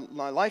my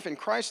life in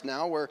Christ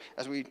now, where,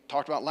 as we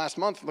talked about last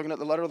month, looking at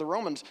the letter of the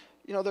Romans,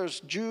 there's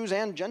Jews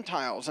and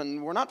Gentiles,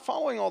 and we're not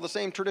following all the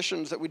same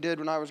traditions that we did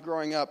when I was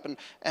growing up.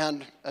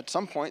 And at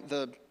some point,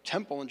 the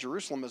temple in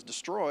Jerusalem is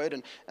destroyed,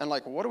 and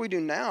what do we do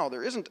now?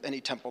 There isn't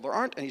any temple. There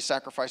aren't any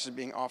sacrifices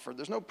being offered.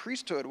 There's no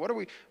priesthood.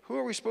 Who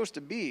are we supposed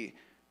to be?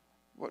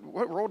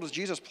 What role does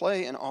Jesus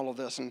play in all of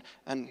this?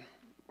 And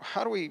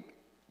how do we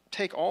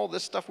take all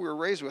this stuff we were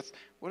raised with?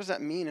 What does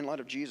that mean in light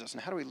of Jesus?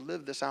 And how do we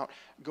live this out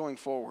going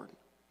forward?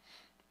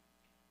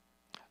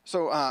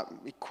 So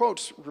he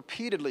quotes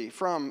repeatedly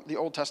from the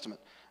Old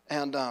Testament.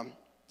 And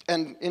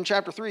in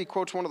chapter 3, he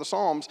quotes one of the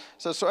Psalms.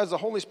 Says, so as the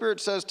Holy Spirit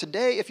says,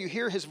 today if you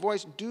hear his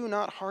voice, do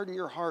not harden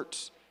your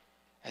hearts,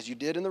 as you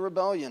did in the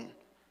rebellion,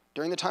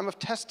 during the time of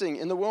testing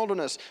in the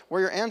wilderness,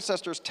 where your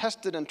ancestors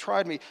tested and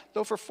tried me,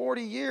 though for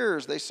 40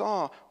 years they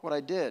saw what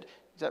I did.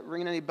 Is that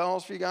ringing any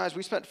bells for you guys?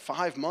 We spent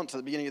 5 months at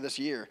the beginning of this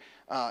year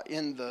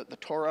in the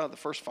Torah, the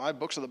first 5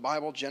 books of the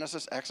Bible,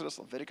 Genesis, Exodus,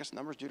 Leviticus,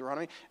 Numbers,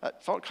 Deuteronomy. It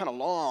felt kind of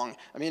long.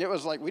 I mean, it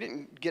was like we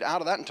didn't get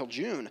out of that until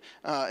June.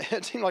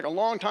 It seemed like a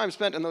long time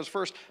spent in those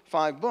first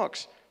 5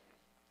 books.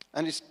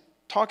 And he's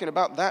talking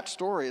about that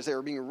story as they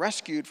were being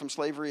rescued from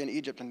slavery in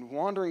Egypt and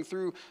wandering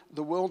through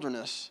the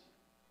wilderness.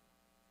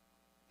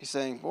 He's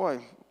saying,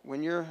 boy,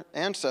 when your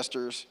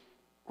ancestors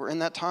were in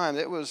that time,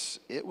 it was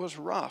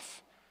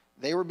rough.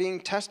 They were being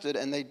tested,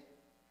 and they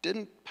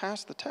didn't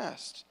pass the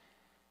test.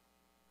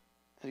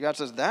 And God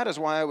says, that is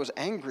why I was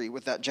angry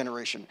with that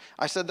generation.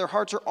 I said, their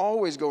hearts are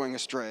always going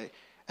astray,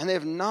 and they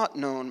have not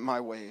known my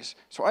ways.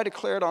 So I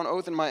declared on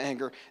oath in my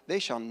anger, they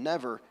shall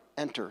never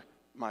enter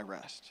my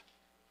rest.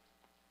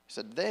 He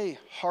said, they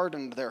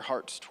hardened their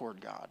hearts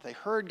toward God. They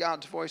heard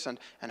God's voice and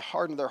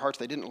hardened their hearts.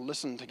 They didn't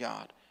listen to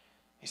God.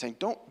 He's saying,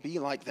 don't be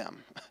like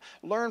them.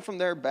 Learn from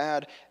their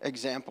bad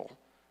example.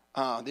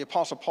 The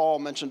Apostle Paul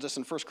mentions this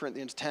in 1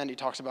 Corinthians 10. He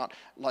talks about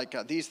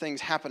these things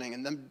happening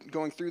and them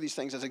going through these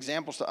things as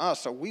examples to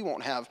us so we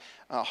won't have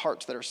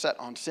hearts that are set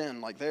on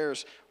sin like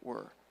theirs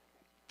were.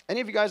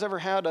 Any of you guys ever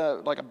had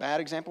a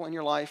bad example in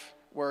your life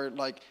where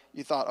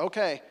you thought,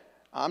 okay,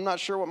 I'm not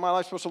sure what my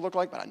life's supposed to look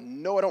like, but I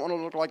know I don't want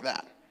to look like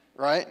that,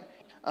 right?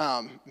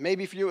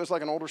 Maybe for you it was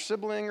like an older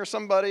sibling or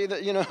somebody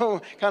that,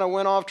 kind of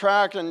went off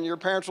track and your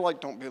parents were like,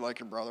 don't be like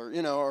your brother,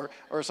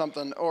 or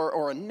something,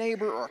 or a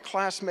neighbor or a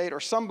classmate or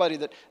somebody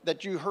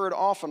that you heard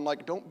often,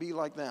 don't be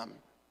like them.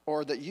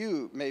 Or that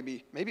you,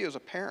 maybe it was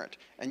a parent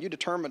and you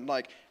determined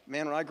man,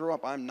 when I grow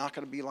up, I'm not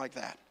going to be like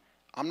that.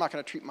 I'm not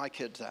going to treat my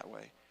kids that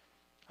way.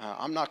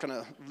 I'm not going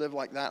to live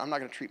like that. I'm not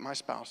going to treat my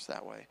spouse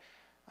that way.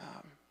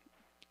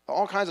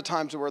 All kinds of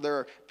times where there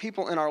are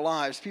people in our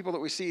lives, people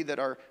that we see that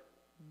are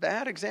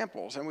bad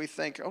examples, and we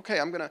think, okay,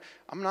 I'm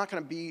not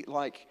gonna be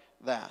like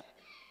that.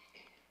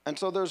 And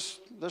so there's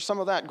some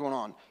of that going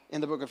on in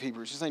the book of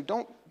Hebrews. He's saying,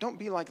 don't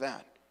be like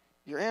that.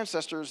 Your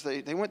ancestors,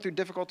 they went through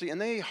difficulty and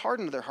they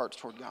hardened their hearts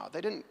toward God. They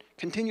didn't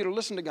continue to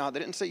listen to God. They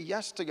didn't say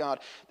yes to God.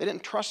 They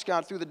didn't trust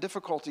God through the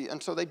difficulty,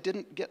 and so they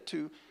didn't get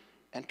to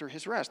enter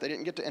his rest. They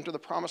didn't get to enter the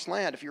promised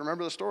land. If you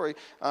remember the story,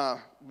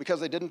 because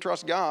they didn't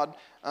trust God,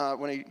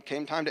 when it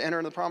came time to enter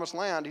into the promised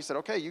land, he said,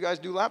 okay, you guys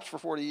do laps for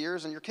 40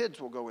 years and your kids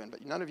will go in,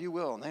 but none of you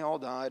will. And they all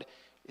died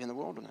in the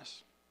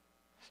wilderness.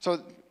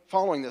 So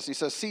following this, he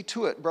says, see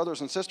to it,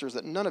 brothers and sisters,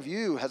 that none of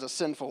you has a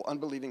sinful,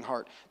 unbelieving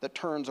heart that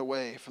turns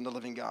away from the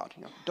living God.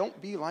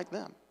 Don't be like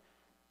them.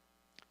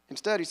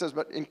 Instead, he says,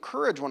 but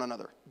encourage one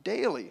another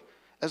daily,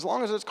 as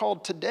long as it's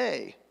called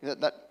today.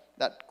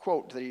 That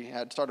quote that he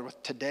had started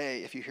with,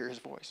 today, if you hear his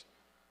voice.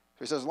 So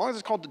he says, as long as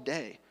it's called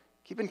today,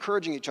 keep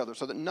encouraging each other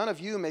so that none of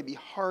you may be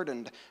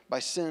hardened by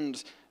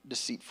sin's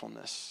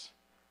deceitfulness.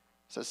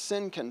 He says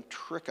sin can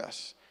trick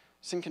us.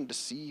 Sin can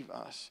deceive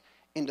us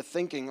into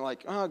thinking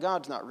like, oh,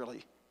 God's not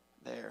really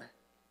there.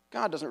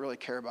 God doesn't really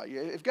care about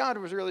you. If God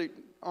was really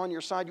on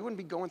your side, you wouldn't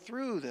be going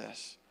through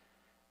this.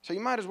 So you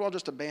might as well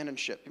just abandon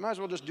ship. You might as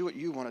well just do what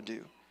you want to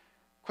do.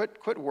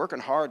 Quit working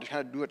hard to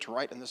kind of do what's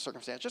right in this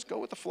circumstance. Just go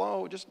with the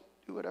flow. Just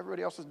do what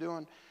everybody else is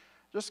doing.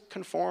 Just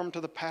conform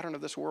to the pattern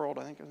of this world.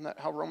 I think, isn't that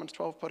how Romans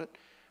 12 put it?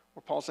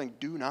 Where Paul's saying,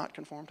 do not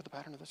conform to the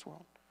pattern of this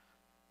world.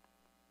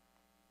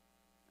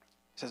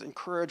 He says,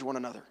 encourage one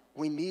another.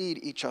 We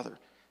need each other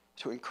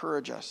to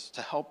encourage us,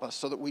 to help us,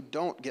 so that we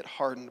don't get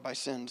hardened by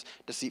sin's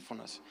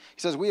deceitfulness.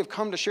 He says, we have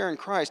come to share in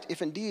Christ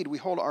if indeed we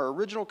hold our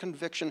original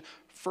conviction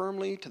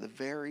firmly to the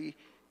very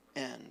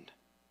end.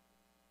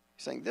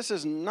 He's saying this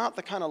is not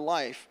the kind of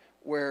life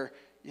where,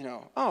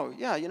 oh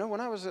yeah,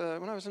 when I was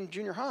in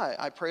junior high,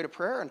 I prayed a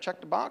prayer and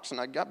checked a box and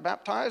I got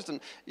baptized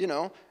and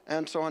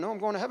and so I know I'm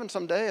going to heaven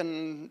someday,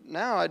 and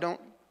now I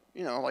don't,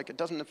 it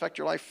doesn't affect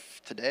your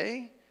life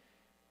today.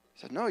 He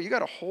said, no, you got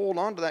to hold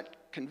on to that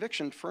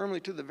conviction firmly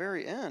to the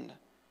very end.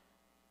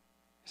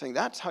 He's saying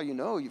that's how you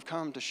know you've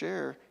come to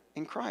share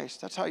in Christ.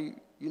 That's how you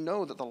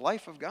know that the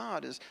life of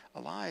God is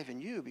alive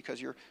in you,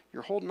 because you're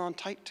holding on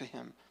tight to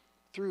him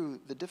through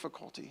the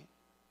difficulty.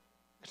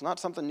 It's not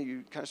something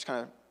you just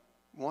kind of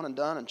one and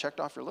done and checked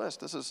off your list.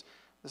 This is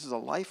a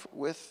life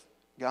with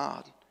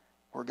God,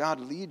 where God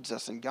leads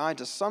us and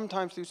guides us,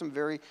 sometimes through some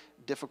very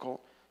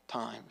difficult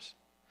times.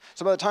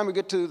 So by the time we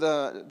get to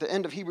the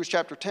end of Hebrews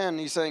chapter 10,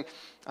 he's saying,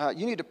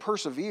 you need to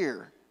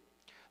persevere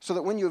so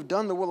that when you have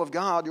done the will of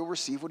God, you'll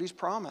receive what he's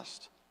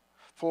promised.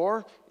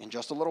 For in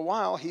just a little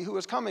while, he who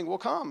is coming will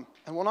come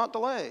and will not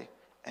delay.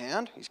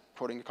 And, he's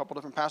quoting a couple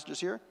different passages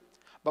here,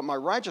 but my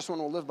righteous one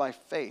will live by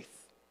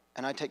faith,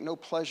 and I take no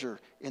pleasure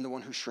in the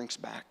one who shrinks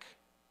back.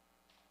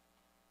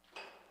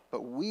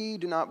 But we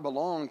do not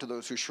belong to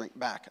those who shrink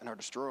back and are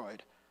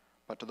destroyed,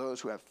 but to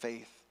those who have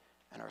faith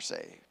and are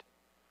saved.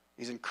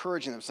 He's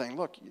encouraging them, saying,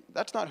 look,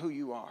 that's not who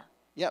you are.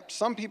 Yep,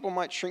 some people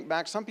might shrink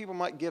back, some people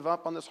might give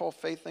up on this whole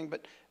faith thing,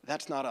 but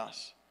that's not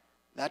us.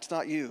 That's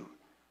not you.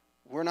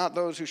 We're not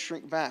those who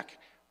shrink back.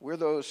 We're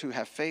those who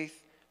have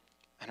faith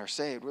and are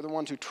saved. We're the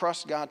ones who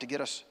trust God to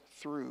get us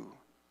through.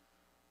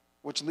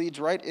 Which leads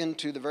right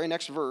into the very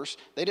next verse.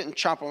 They didn't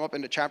chop them up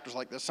into chapters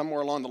like this.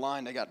 Somewhere along the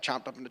line, they got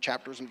chopped up into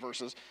chapters and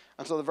verses.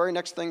 And so the very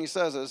next thing he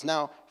says is,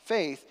 now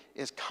faith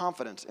is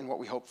confidence in what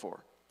we hope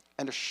for,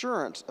 and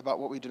assurance about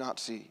what we do not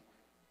see.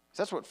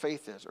 So that's what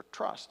faith is, or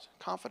trust,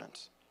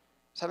 confidence.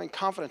 It's having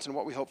confidence in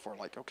what we hope for.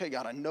 Like, okay,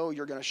 God, I know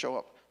you're going to show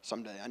up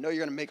someday. I know you're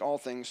going to make all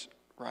things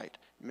right,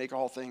 make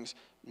all things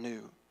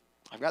new.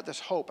 I've got this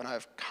hope, and I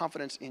have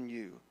confidence in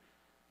you.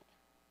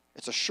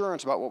 It's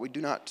assurance about what we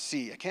do not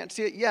see. I can't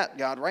see it yet,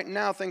 God. Right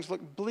now, things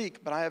look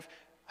bleak, but I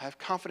have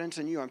confidence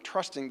in you. I'm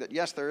trusting that,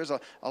 yes, there is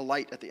a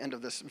light at the end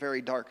of this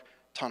very dark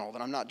tunnel,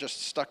 that I'm not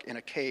just stuck in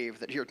a cave,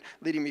 that you're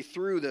leading me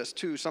through this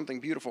to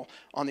something beautiful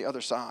on the other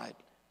side.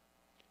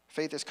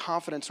 Faith is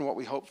confidence in what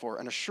we hope for,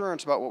 and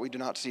assurance about what we do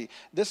not see.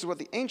 This is what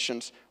the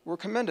ancients were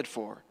commended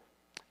for.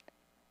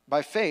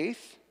 By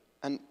faith,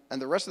 and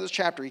the rest of this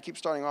chapter, he keeps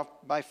starting off,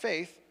 by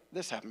faith,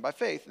 this happened. By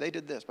faith, they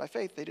did this. By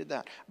faith, they did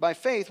that. By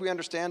faith, we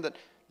understand that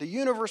the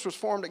universe was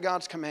formed at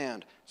God's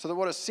command, so that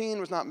what is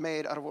seen was not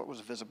made out of what was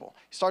visible.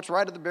 He starts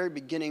right at the very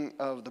beginning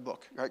of the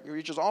book. Right? He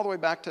reaches all the way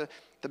back to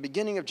the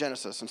beginning of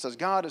Genesis and says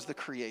God is the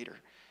creator.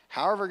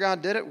 However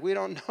God did it, we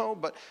don't know,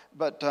 but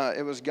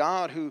it was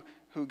God who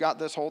got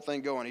this whole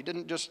thing going. He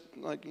didn't just,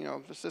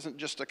 this isn't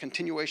just a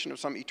continuation of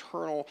some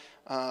eternal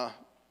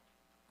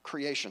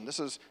creation. This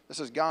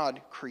is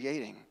God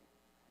creating.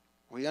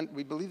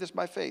 We believe this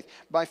by faith.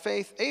 By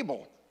faith,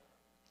 Abel.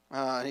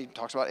 And he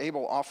talks about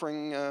Abel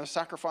offering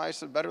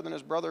sacrifice better than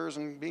his brothers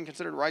and being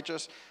considered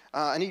righteous.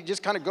 And he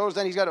just kind of goes,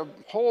 then he's got a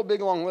whole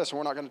big long list, and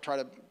we're not going to try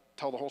to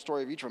tell the whole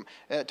story of each of them.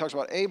 It talks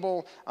about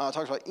Abel,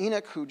 talks about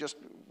Enoch, who just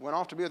went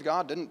off to be with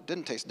God,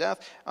 didn't taste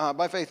death.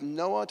 By faith,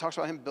 Noah talks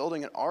about him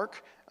building an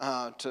ark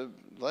to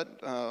let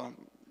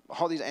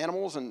all these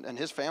animals and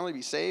his family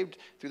be saved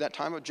through that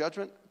time of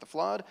judgment, the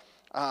flood.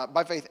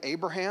 By faith,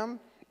 Abraham,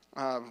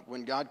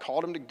 when God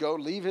called him to go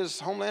leave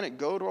his homeland and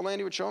go to a land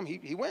he would show him,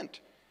 he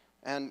went.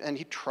 And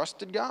he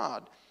trusted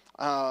God.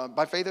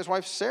 By faith, his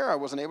wife Sarah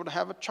wasn't able to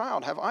have a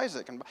child, have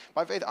Isaac. And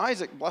by faith,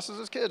 Isaac blesses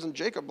his kids, and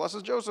Jacob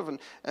blesses Joseph.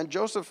 And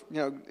Joseph,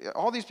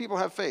 all these people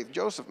have faith.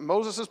 Joseph,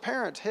 Moses'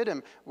 parents hid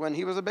him when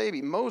he was a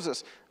baby.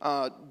 Moses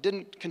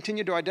didn't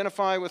continue to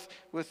identify with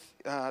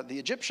the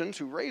Egyptians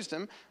who raised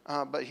him,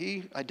 but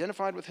he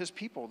identified with his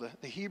people,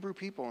 the Hebrew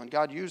people. And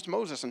God used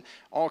Moses in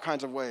all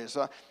kinds of ways.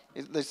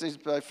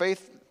 By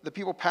faith, the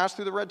people passed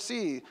through the Red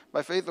Sea.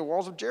 By faith, the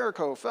walls of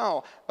Jericho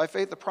fell. By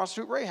faith, the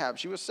prostitute Rahab,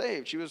 she was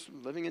saved. She was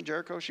living in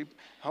Jericho. She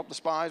helped the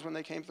spies when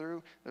they came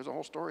through. There's a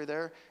whole story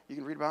there you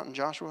can read about in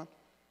Joshua.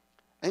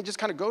 And he just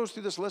kind of goes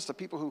through this list of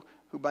people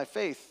who by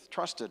faith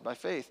trusted, by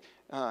faith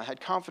had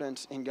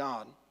confidence in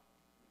God.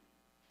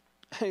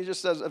 And he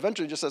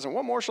eventually just says, and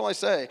what more shall I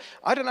say?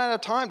 I did not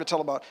have time to tell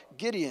about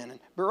Gideon and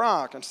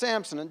Barak and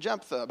Samson and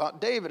Jephthah,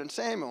 about David and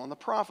Samuel and the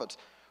prophets,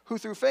 who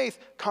through faith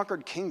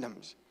conquered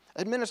kingdoms,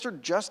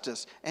 administered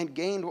justice, and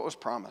gained what was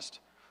promised,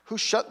 who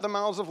shut the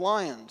mouths of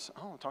lions.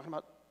 Oh, talking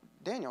about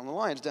Daniel in the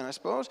lion's den, I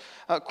suppose.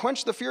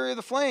 Quenched the fury of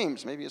the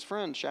flames, maybe his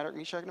friends, Shadrach,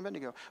 Meshach, and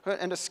Abednego,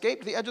 and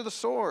escaped the edge of the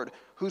sword,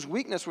 whose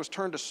weakness was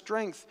turned to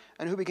strength,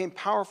 and who became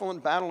powerful in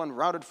battle and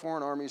routed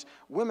foreign armies.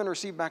 Women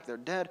received back their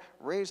dead,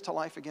 raised to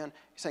life again.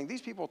 He's saying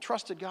these people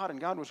trusted God, and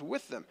God was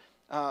with them.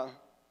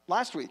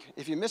 Last week,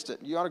 if you missed it,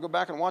 you ought to go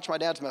back and watch my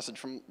dad's message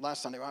from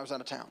last Sunday when I was out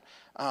of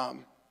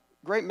town.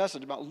 Great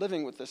message about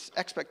living with this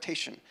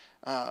expectation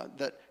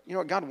that,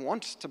 God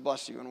wants to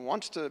bless you and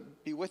wants to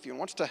be with you and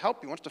wants to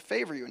help you, wants to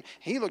favor you. And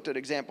he looked at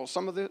examples,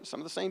 some of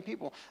the same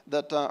people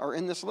that are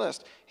in this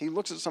list. He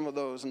looks at some of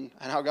those and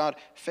how God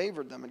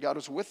favored them and God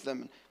was with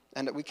them.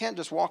 And that we can't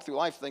just walk through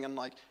life thinking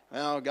like,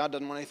 well, God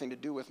doesn't want anything to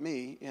do with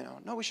me.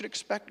 No, we should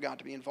expect God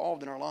to be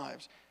involved in our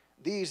lives.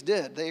 These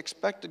did. They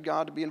expected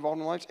God to be involved in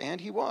their lives,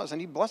 and he was. And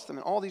he blessed them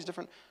in all these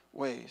different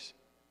ways.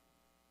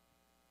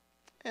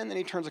 And then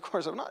he turns the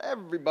course of not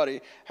everybody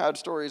had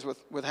stories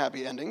with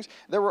happy endings.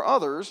 There were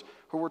others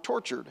who were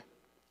tortured,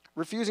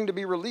 refusing to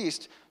be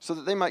released so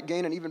that they might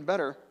gain an even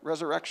better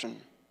resurrection.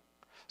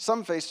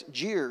 Some faced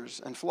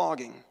jeers and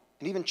flogging,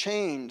 and even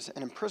chains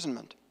and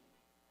imprisonment.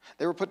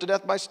 They were put to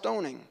death by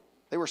stoning.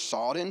 They were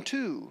sawed in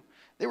two.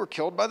 They were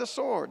killed by the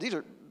sword.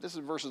 This is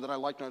verses that I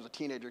liked when I was a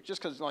teenager, just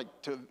because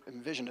to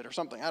envision it or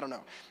something. I don't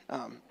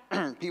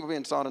know. People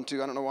being sawed in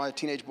two. I don't know why a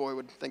teenage boy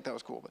would think that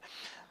was cool, but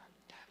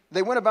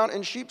they went about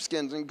in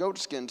sheepskins and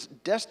goatskins,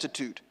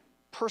 destitute,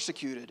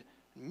 persecuted,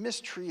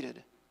 mistreated.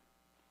 It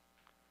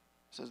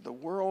says the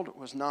world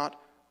was not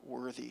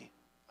worthy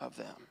of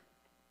them.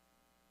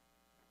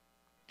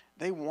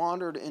 They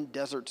wandered in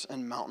deserts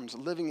and mountains,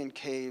 living in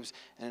caves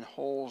and in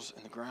holes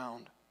in the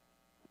ground.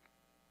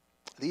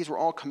 These were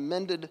all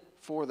commended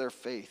for their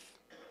faith.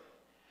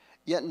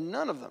 Yet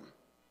none of them,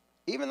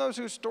 even those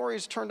whose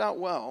stories turned out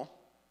well,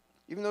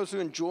 even those who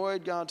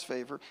enjoyed God's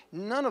favor,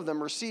 none of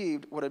them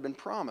received what had been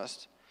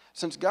promised,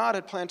 since God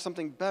had planned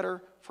something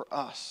better for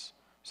us,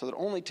 so that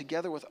only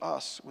together with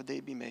us would they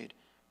be made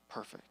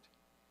perfect.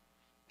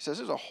 He says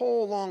there's a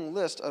whole long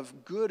list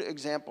of good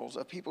examples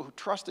of people who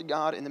trusted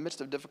God in the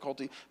midst of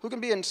difficulty, who can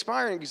be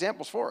inspiring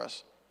examples for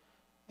us.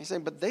 He's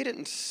saying, but they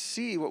didn't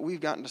see what we've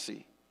gotten to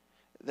see.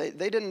 They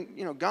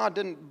didn't, God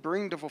didn't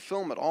bring to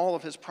fulfillment all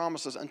of his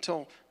promises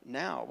until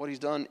now, what he's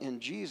done in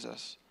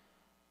Jesus.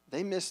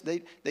 They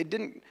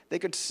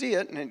could see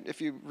it, and if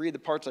you read the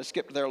parts I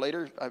skipped there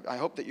later, I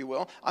hope that you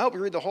will. I hope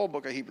you read the whole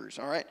book of Hebrews,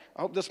 all right?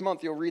 I hope this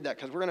month you'll read that,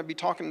 because we're going to be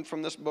talking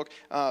from this book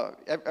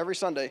every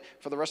Sunday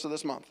for the rest of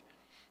this month.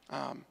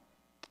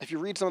 If you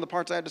read some of the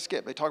parts I had to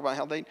skip, they talk about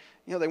how they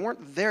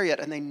weren't there yet,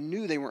 and they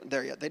knew they weren't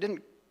there yet. They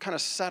didn't kind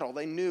of settle.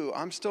 They knew,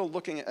 I'm still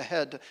looking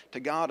ahead to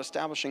God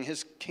establishing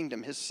his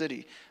kingdom, his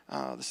city,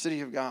 the city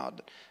of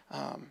God.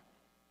 And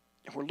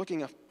we're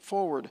looking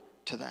forward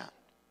to that.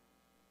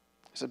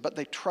 He said, but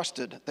they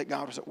trusted that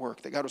God was at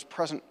work, that God was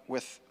present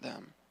with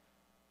them.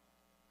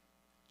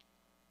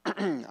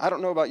 I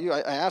don't know about you. I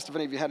asked if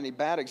any of you had any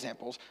bad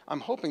examples. I'm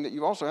hoping that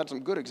you also had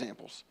some good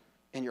examples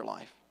in your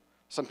life.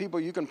 Some people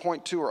you can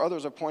point to or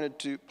others have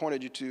pointed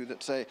you to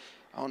that say,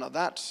 oh, no,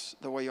 that's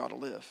the way you ought to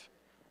live.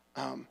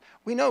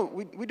 We know,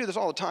 we do this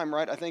all the time,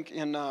 right? I think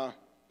in our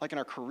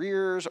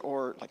careers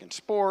or like in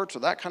sports or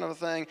that kind of a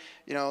thing.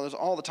 There's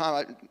all the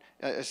time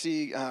I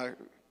see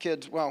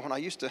kids, when I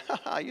used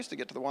to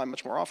get to the Y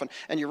much more often,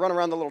 and you run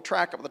around the little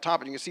track up at the top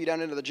and you can see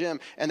down into the gym,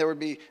 and there would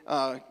be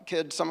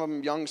kids, some of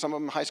them young, some of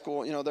them high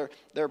school,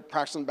 they're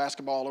practicing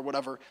basketball or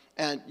whatever,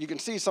 and you can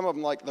see some of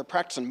them like they're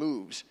practicing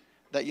moves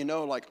that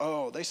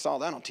they saw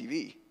that on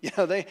TV.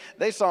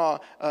 They saw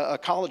a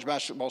college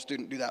basketball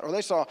student do that, or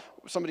they saw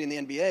somebody in the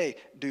NBA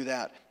do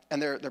that,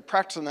 and they're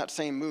practicing that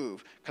same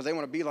move because they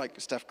want to be like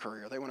Steph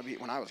Curry, or they want to be,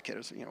 when I was a kid,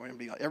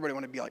 everybody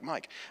wanted to be like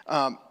Mike.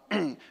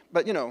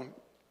 But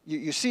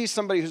you see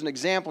somebody who's an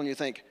example and you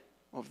think,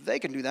 well, if they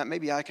can do that,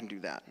 maybe I can do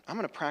that. I'm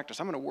going to practice.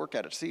 I'm going to work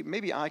at it. See,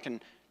 maybe I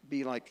can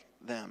be like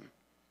them.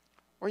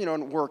 Or,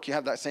 in work, you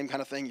have that same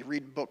kind of thing. You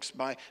read books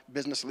by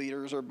business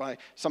leaders or by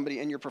somebody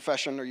in your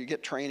profession, or you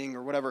get training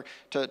or whatever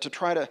to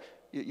try to,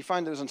 you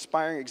find those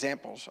inspiring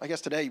examples. I guess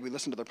today we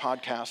listen to their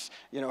podcasts,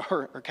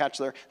 or catch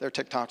their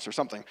TikToks or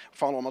something,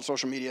 follow them on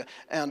social media.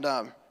 And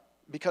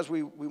because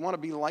we want to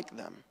be like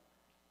them.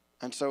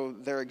 And so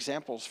they're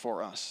examples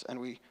for us, and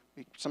we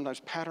sometimes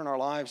pattern our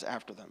lives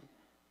after them.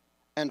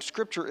 And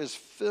Scripture is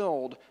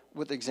filled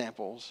with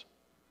examples,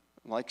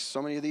 like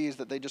so many of these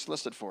that they just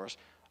listed for us,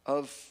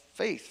 of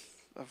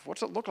faith, of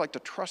what's it look like to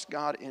trust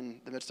God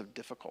in the midst of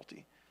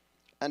difficulty.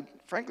 And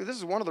frankly, this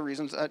is one of the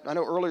reasons, I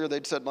know earlier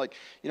they'd said, like,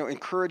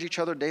 encourage each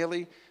other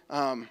daily.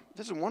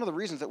 This is one of the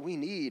reasons that we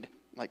need,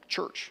 like,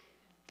 church.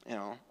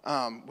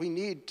 We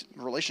need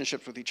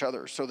relationships with each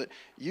other so that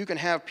you can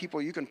have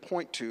people you can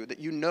point to that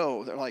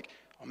they're like,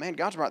 oh man,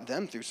 God's brought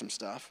them through some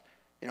stuff.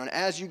 And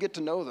as you get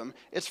to know them,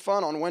 it's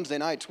fun on Wednesday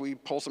nights. We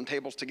pull some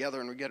tables together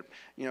and we get,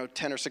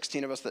 10 or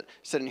 16 of us that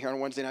sit in here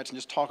on Wednesday nights and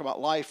just talk about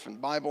life and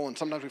Bible. And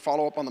sometimes we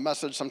follow up on the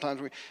message. Sometimes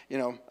we,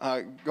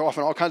 go off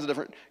in all kinds of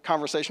different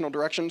conversational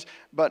directions.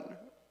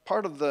 But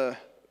part of the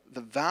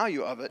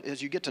value of it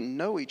is you get to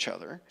know each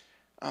other.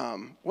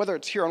 Whether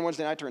it's here on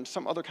Wednesday night or in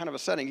some other kind of a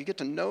setting, you get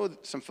to know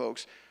some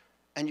folks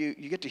and you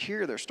get to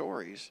hear their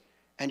stories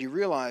and you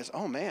realize,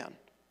 oh man,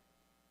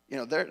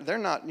 they're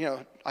not,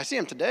 I see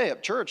them today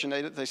at church and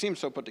they seem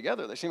so put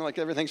together. They seem like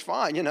everything's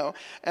fine,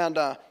 and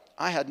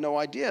I had no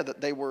idea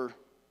that they were,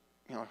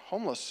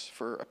 homeless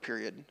for a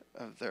period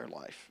of their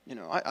life.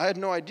 I had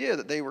no idea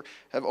that they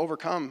have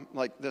overcome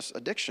like this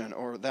addiction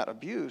or that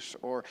abuse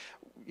or,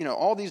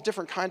 all these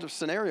different kinds of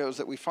scenarios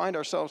that we find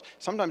ourselves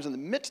sometimes in the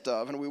midst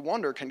of, and we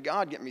wonder, can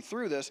God get me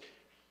through this?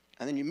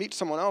 And then you meet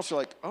someone else, you're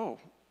like, oh,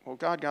 well,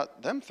 God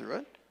got them through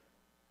it,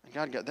 and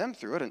God got them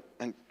through it,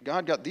 and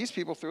God got these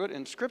people through it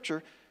in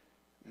Scripture.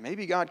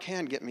 Maybe God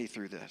can get me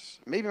through this.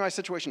 Maybe my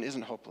situation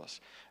isn't hopeless.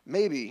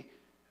 Maybe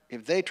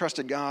if they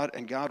trusted God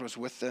and God was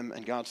with them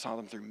and God saw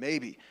them through,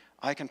 maybe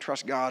I can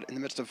trust God in the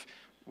midst of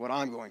what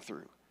I'm going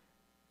through,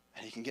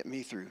 and He can get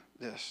me through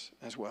this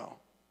as well.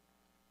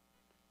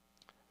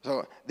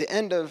 So the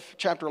end of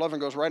chapter 11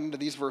 goes right into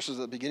these verses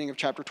at the beginning of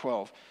chapter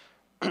 12,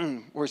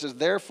 where he says,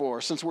 therefore,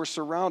 since we're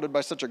surrounded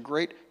by such a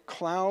great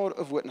cloud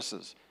of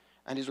witnesses,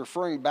 and he's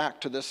referring back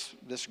to this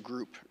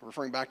group,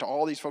 referring back to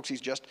all these folks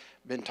he's just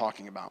been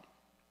talking about.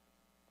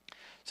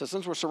 So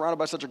since we're surrounded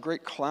by such a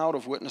great cloud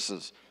of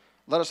witnesses,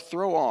 let us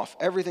throw off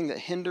everything that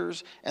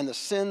hinders and the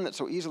sin that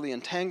so easily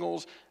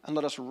entangles, and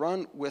let us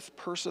run with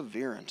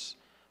perseverance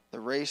the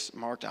race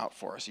marked out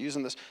for us.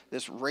 Using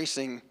this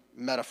racing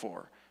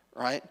metaphor,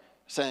 right?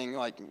 Saying,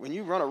 like, when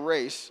you run a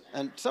race,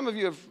 and some of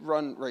you have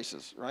run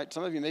races, right?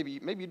 Some of you, maybe you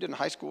did in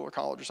high school or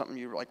college or something,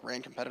 you like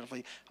ran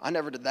competitively. I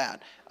never did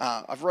that.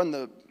 I've run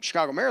the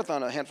Chicago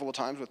Marathon a handful of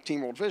times with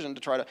Team World Vision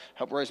to try to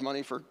help raise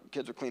money for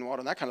kids with clean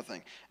water and that kind of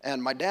thing.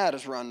 And my dad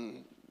has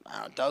run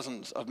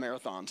dozens of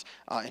marathons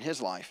in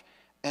his life.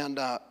 And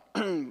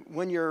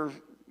when you're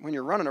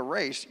running a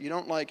race, you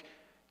don't want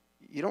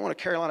to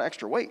carry a lot of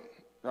extra weight.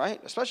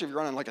 Right? Especially if you're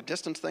running like a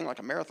distance thing, like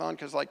a marathon,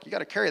 because like you got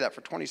to carry that for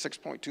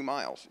 26.2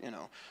 miles,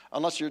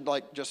 unless you're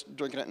like just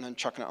drinking it and then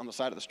chucking it on the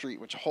side of the street,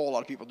 which a whole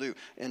lot of people do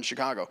in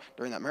Chicago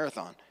during that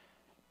marathon.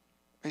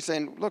 He's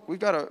saying, look, we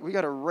got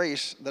a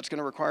race that's going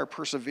to require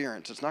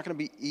perseverance. It's not going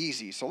to be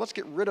easy. So let's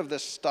get rid of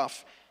this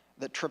stuff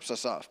that trips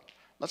us up.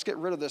 Let's get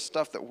rid of this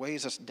stuff that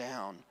weighs us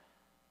down.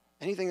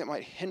 Anything that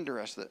might hinder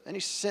us, any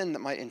sin that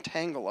might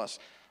entangle us,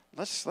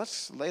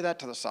 let's lay that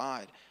to the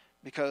side.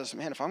 Because,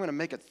 man, if I'm going to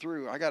make it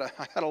through, I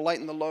gotta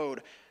lighten the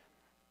load.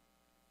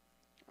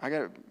 I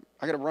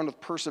gotta run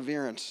with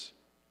perseverance.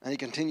 And he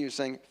continues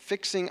saying,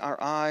 fixing our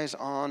eyes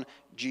on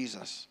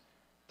Jesus,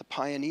 the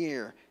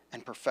pioneer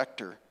and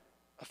perfecter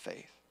of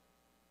faith.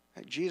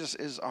 Right? Jesus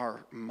is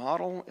our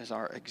model, is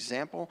our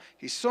example.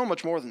 He's so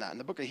much more than that. And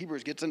the book of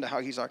Hebrews gets into how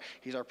he's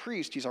our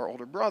priest, he's our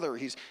older brother.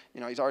 He's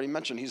already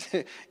mentioned he's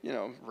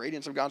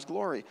radiance of God's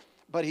glory.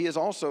 But he is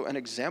also an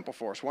example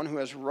for us, one who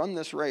has run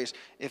this race.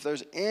 If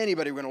there's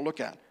anybody we're going to look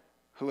at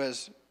who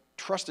has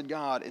trusted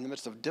God in the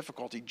midst of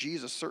difficulty,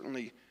 Jesus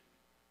certainly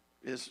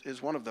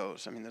is one of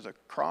those. I mean, there's a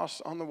cross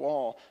on the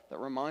wall that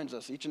reminds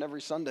us each and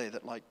every Sunday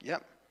that, like,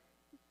 yep,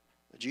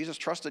 Jesus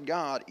trusted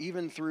God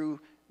even through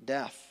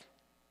death.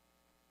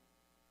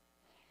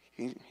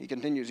 He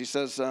continues, he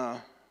says,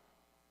 that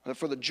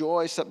for the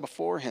joy set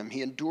before him,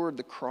 he endured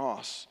the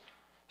cross,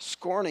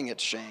 scorning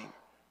its shame,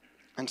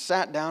 and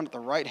sat down at the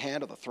right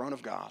hand of the throne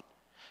of God.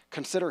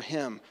 Consider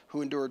him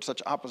who endured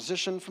such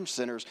opposition from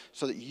sinners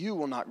so that you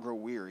will not grow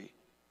weary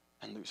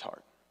and lose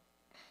heart.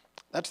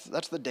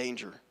 That's the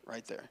danger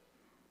right there,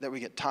 that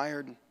we get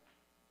tired,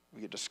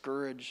 we get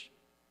discouraged,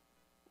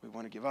 we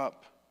want to give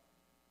up,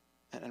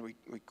 and we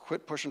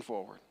quit pushing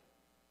forward.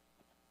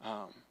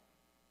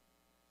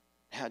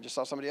 I just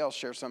saw somebody else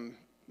share some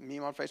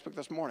meme on Facebook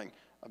this morning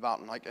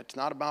about, like, it's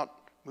not about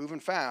moving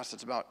fast,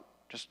 it's about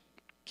just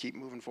keep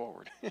moving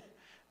forward. I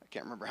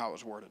can't remember how it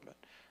was worded, but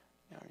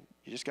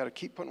you just got to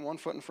keep putting one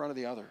foot in front of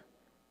the other.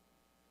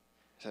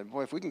 He said,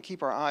 boy, if we can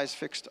keep our eyes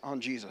fixed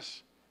on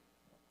Jesus,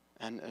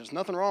 and there's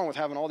nothing wrong with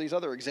having all these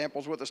other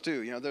examples with us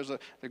too. There's a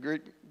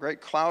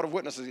great cloud of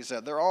witnesses, he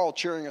said. They're all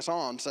cheering us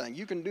on, saying,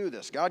 you can do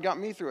this. God got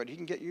me through it. He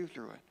can get you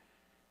through it.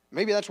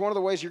 Maybe that's one of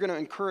the ways you're going to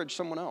encourage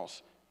someone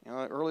else.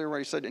 Earlier where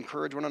he said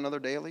encourage one another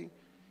daily.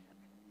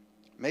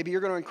 Maybe you're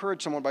going to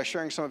encourage someone by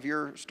sharing some of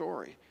your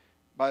story.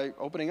 by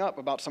opening up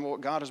about some of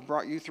what God has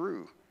brought you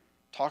through,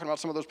 talking about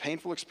some of those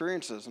painful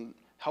experiences and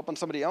helping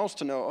somebody else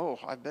to know, oh,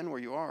 I've been where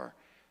you are.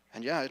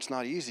 And yeah, it's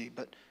not easy,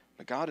 but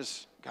God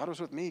is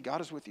with me.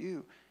 God is with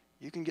you.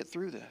 You can get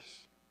through this.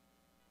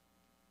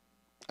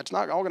 It's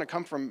not all going to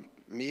come from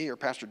me or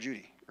Pastor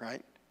Judy,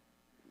 right?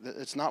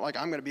 It's not like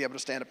I'm going to be able to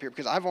stand up here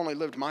because I've only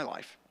lived my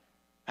life.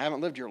 I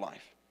haven't lived your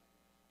life.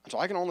 And so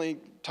I can only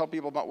tell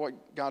people about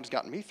what God's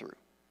gotten me through.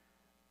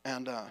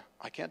 And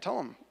I can't tell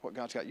them what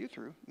God's got you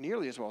through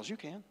nearly as well as you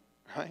can,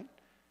 right?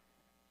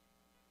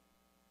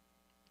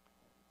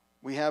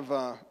 We have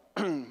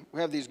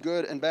these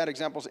good and bad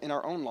examples in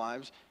our own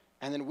lives,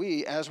 and then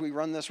we, as we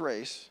run this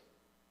race,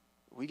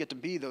 we get to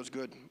be those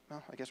good,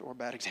 well, I guess, or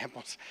bad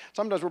examples.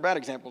 Sometimes we're bad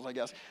examples, I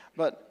guess.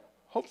 But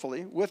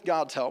hopefully, with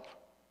God's help,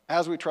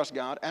 as we trust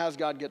God, as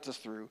God gets us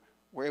through,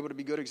 we're able to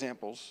be good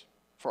examples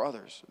for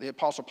others. The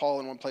Apostle Paul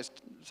in one place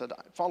said,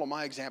 follow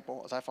my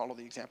example as I follow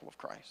the example of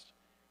Christ.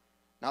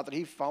 Not that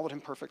he followed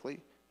him perfectly,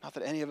 not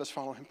that any of us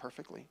follow him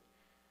perfectly.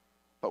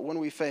 But when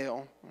we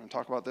fail, we're going to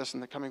talk about this in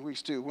the coming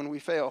weeks too, when we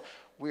fail,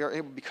 we are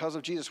able, because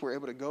of Jesus, we're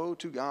able to go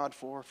to God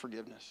for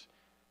forgiveness,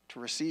 to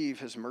receive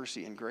his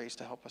mercy and grace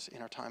to help us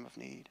in our time of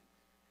need.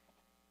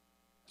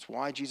 That's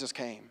why Jesus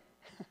came,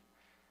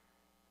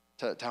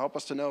 to help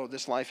us to know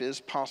this life is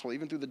possible.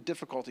 Even through the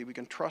difficulty, we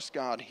can trust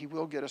God. He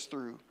will get us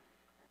through.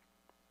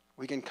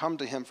 We can come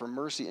to him for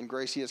mercy and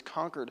grace. He has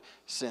conquered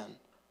sin.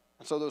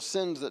 And so those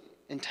sins that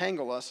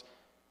entangle us,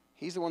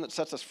 he's the one that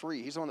sets us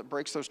free. He's the one that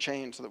breaks those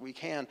chains so that we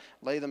can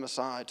lay them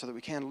aside, so that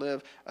we can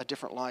live a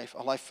different life,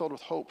 a life filled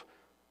with hope,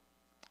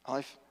 a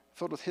life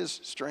filled with his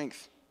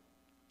strength,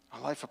 a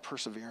life of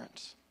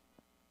perseverance.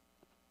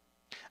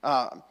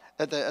 At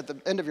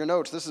the end of your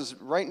notes, this is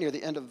right near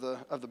the end of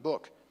the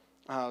book,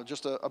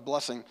 just a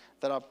blessing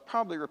that I'll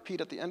probably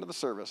repeat at the end of the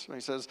service. When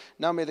he says,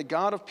 now may the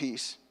God of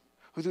peace,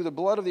 who through the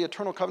blood of the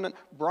eternal covenant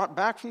brought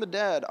back from the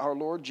dead our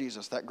Lord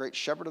Jesus, that great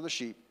shepherd of the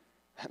sheep,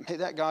 may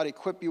that God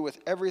equip you with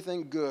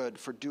everything good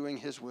for doing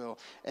his will,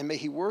 and may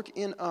he work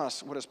in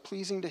us what is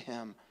pleasing to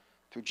him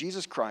through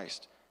Jesus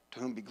Christ, to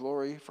whom be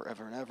glory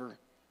forever and ever.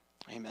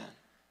 Amen.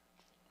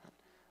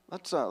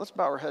 Let's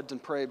bow our heads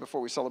and pray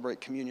before we celebrate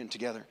communion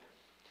together.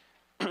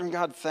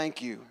 God,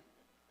 thank you.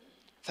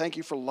 Thank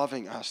you for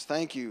loving us.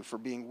 Thank you for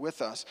being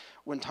with us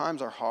when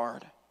times are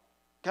hard.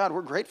 God,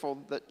 we're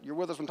grateful that you're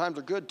with us when times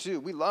are good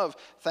too. We love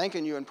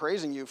thanking you and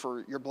praising you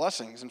for your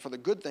blessings and for the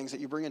good things that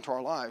you bring into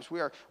our lives. We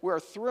are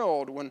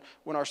thrilled when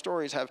our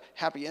stories have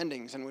happy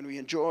endings and when we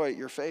enjoy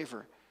your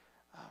favor.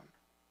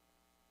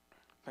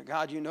 But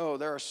God, you know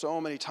there are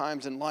so many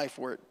times in life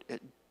where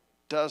it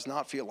does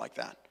not feel like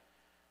that.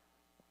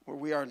 Where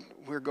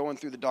we're going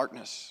through the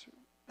darkness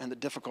and the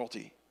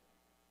difficulty,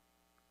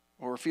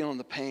 or we're feeling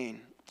the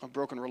pain of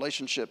broken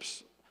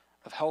relationships,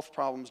 of health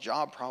problems,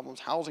 job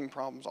problems, housing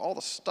problems, all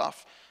the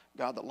stuff,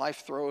 God, that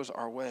life throws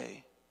our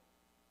way.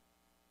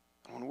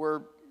 And when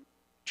we're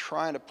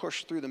trying to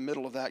push through the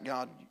middle of that,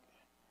 God,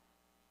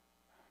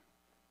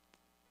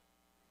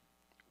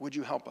 would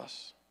you help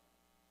us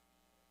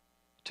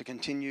to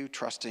continue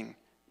trusting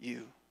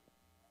you?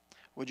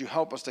 Would you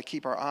help us to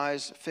keep our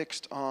eyes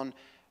fixed on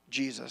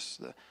Jesus,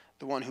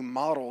 the one who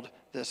modeled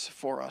this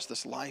for us,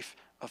 this life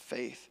of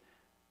faith,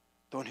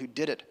 the one who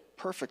did it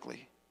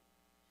perfectly.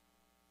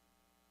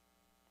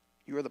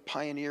 You are the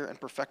pioneer and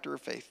perfecter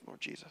of faith,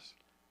 Lord Jesus.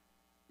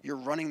 You're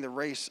running the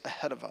race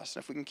ahead of us.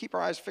 And if we can keep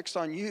our eyes fixed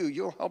on you,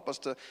 you'll help us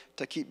to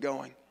keep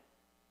going.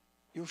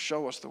 You'll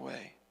show us the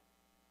way.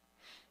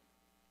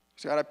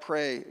 So God, I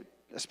pray,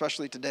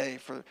 especially today,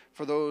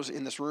 for those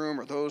in this room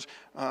or those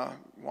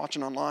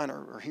watching online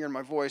or hearing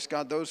my voice,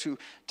 God, those who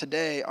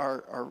today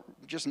are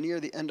just near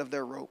the end of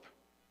their rope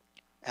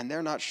and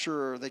they're not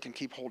sure they can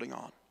keep holding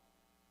on.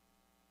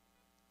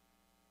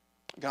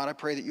 God, I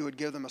pray that you would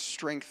give them a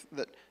strength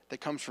that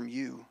comes from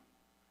you,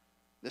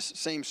 this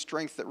same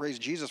strength that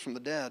raised Jesus from the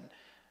dead,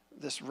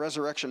 this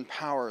resurrection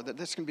power, that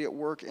this can be at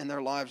work in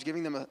their lives,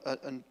 giving them a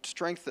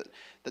strength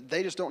that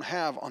they just don't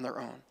have on their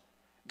own.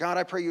 God,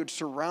 I pray you would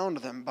surround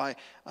them by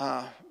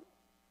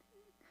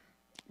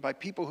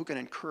people who can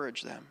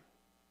encourage them,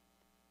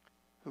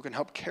 who can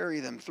help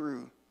carry them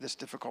through this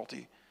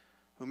difficulty,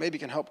 who maybe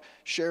can help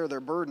share their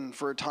burden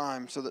for a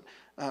time so that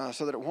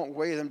it won't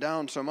weigh them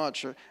down so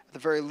much, or at the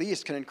very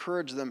least can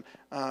encourage them,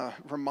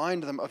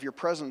 remind them of your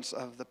presence,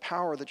 of the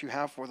power that you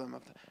have for them,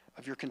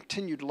 of your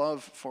continued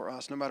love for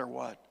us no matter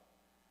what.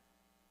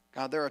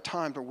 God, there are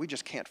times where we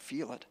just can't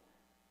feel it,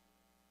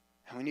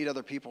 and we need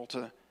other people to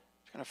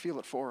kind of feel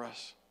it for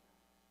us.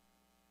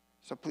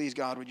 So please,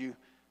 God, would you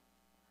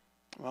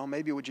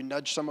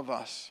nudge some of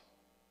us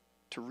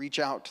to reach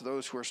out to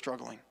those who are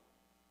struggling?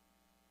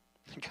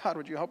 God,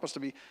 would you help us to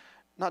be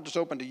not just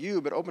open to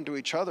you, but open to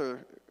each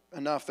other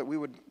enough that we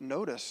would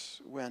notice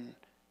when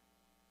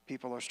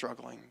people are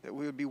struggling, that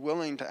we would be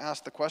willing to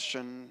ask the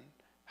question,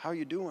 how are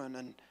you doing?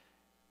 And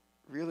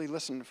really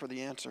listen for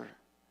the answer.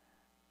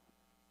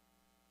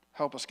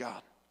 Help us,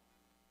 God,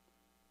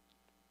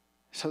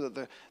 so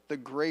that the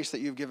grace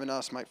that you've given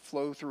us might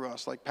flow through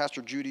us, like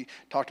Pastor Judy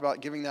talked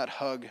about, giving that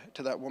hug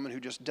to that woman who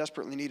just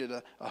desperately needed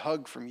a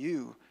hug from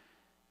you.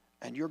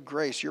 And your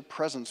grace, your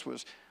presence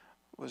was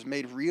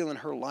made real in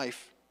her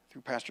life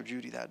through Pastor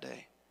Judy that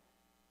day.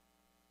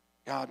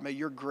 God, may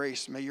your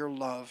grace, may your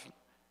love,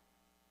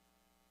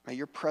 may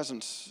your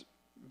presence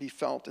be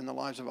felt in the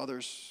lives of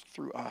others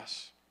through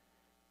us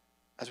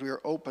as we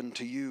are open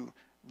to you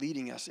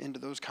leading us into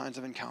those kinds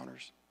of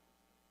encounters.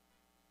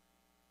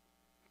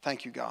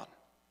 Thank you, God.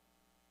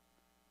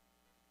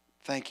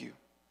 Thank you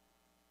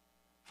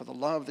for the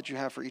love that you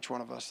have for each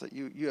one of us, that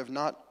you have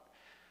not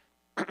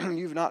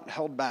you've not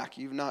held back,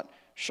 you've not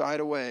shied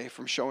away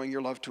from showing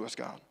your love to us,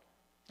 God.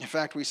 In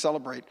fact, we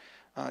celebrate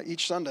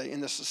each Sunday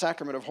in this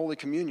sacrament of Holy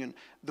Communion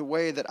the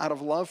way that out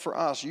of love for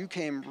us, you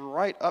came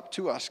right up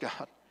to us,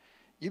 God.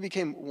 You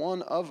became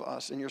one of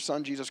us in your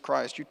Son, Jesus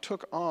Christ. You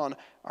took on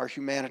our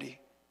humanity.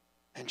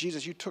 And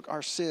Jesus, you took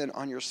our sin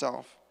on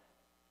yourself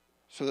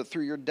so that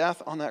through your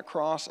death on that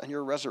cross and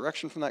your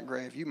resurrection from that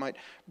grave, you might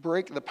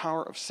break the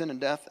power of sin and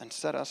death and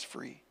set us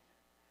free.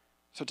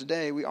 So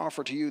today we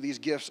offer to you these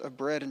gifts of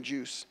bread and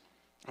juice.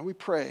 And we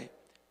pray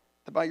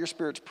that by your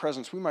Spirit's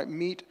presence we might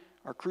meet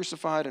our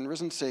crucified and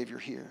risen Savior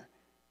here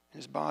in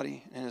his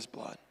body and his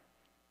blood.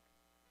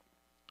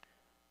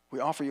 We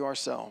offer you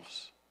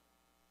ourselves,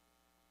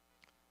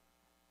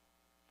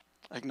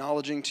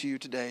 acknowledging to you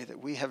today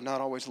that we have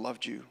not always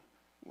loved you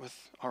with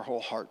our whole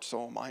heart,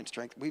 soul, mind,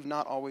 strength. We've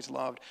not always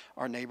loved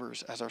our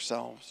neighbors as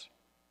ourselves.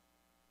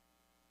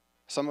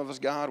 Some of us,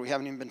 God, we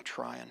haven't even been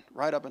trying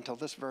right up until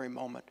this very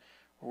moment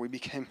where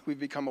we've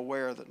become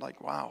aware that,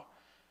 like, wow,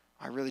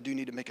 I really do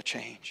need to make a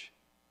change.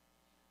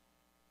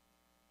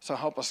 So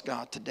help us,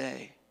 God,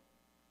 today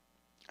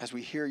as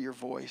we hear your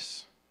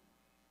voice,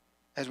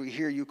 as we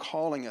hear you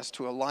calling us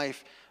to a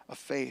life of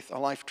faith, a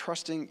life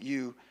trusting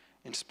you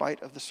in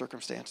spite of the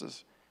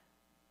circumstances.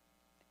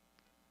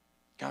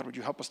 God, would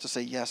you help us to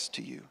say yes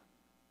to you?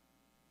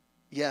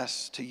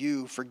 Yes to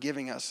you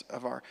forgiving us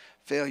of our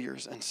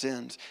failures and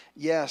sins.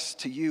 Yes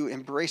to you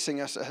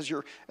embracing us as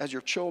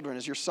your children,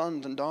 as your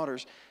sons and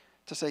daughters.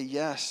 To say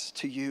yes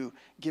to you,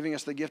 giving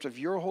us the gift of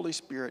your Holy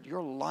Spirit,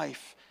 your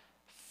life,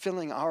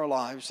 filling our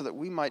lives so that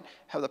we might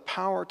have the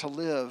power to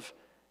live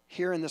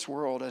here in this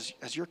world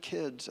as your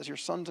kids, as your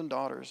sons and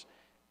daughters,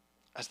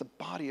 as the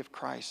body of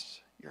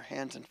Christ, your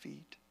hands and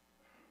feet.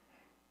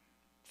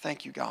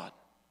 Thank you, God.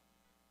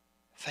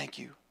 Thank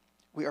you.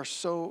 We are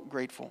so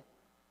grateful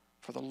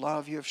for the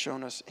love you have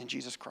shown us in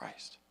Jesus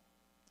Christ.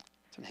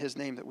 It's in his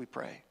name that we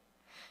pray.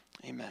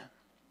 Amen.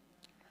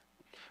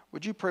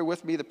 Would you pray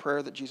with me the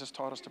prayer that Jesus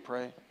taught us to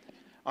pray?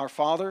 Our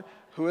Father,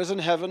 who is in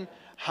heaven,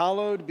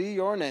 hallowed be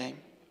your name.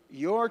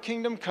 Your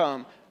kingdom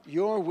come,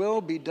 your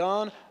will be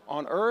done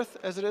on earth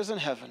as it is in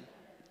heaven.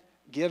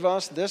 Give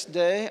us this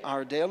day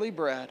our daily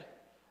bread,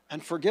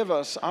 and forgive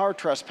us our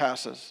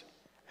trespasses,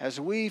 as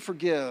we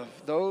forgive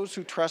those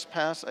who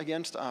trespass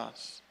against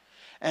us.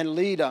 And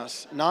lead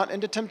us not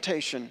into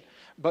temptation,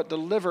 but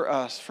deliver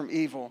us from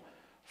evil.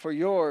 For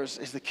yours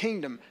is the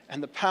kingdom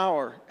and the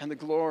power and the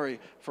glory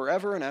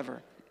forever and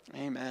ever.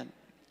 Amen.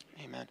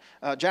 Amen.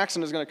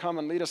 Jackson is going to come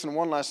and lead us in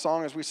one last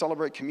song as we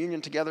celebrate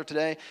communion together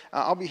today.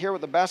 I'll be here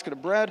with a basket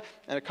of bread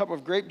and a cup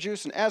of grape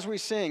juice. And as we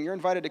sing, you're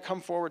invited to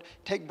come forward,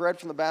 take bread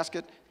from the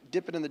basket,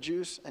 dip it in the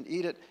juice, and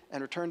eat it,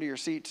 and return to your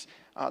seats.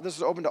 This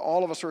is open to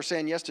all of us who are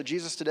saying yes to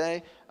Jesus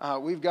today.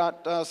 We've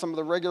got some of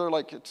the regular,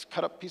 like it's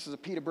cut up pieces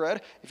of pita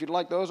bread, if you'd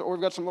like those, or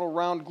we've got some little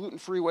round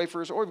gluten-free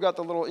wafers, or we've got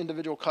the little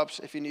individual cups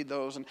if you need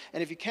those. And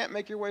if you can't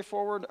make your way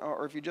forward,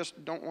 or if you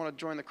just don't want to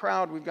join the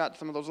crowd, we've got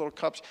some of those little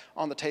cups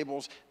on the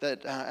tables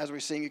that as we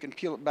sing, you can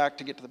peel it back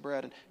to get to the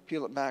bread and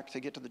peel it back to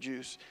get to the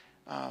juice.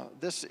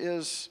 This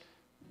is,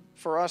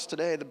 for us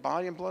today, the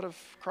body and blood of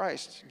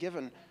Christ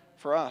given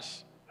for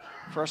us,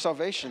 for our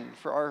salvation,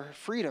 for our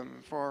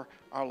freedom, for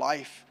our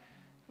life.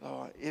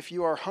 If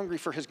you are hungry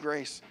for his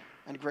grace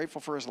and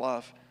grateful for his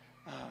love,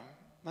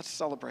 let's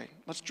celebrate.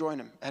 Let's join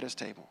him at his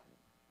table.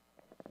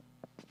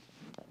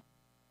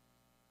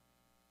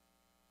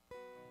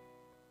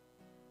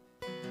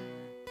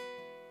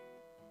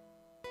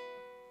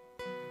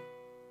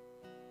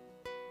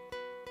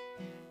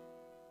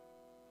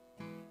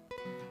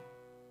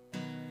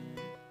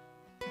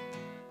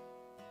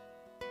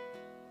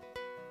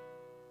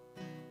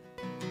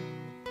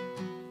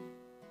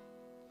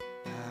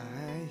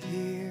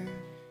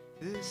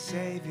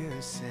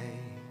 Savior say,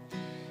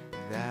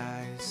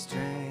 thy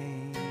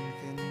strength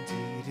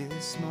indeed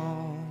is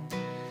small.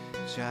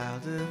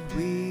 Child of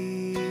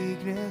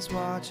weakness,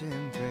 watch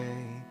and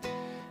pray.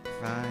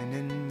 Find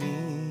in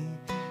me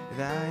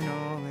thine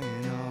all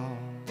in all.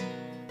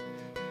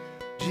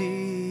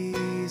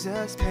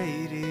 Jesus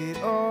paid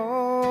it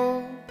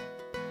all.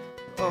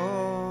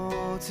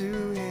 All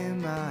to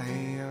him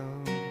I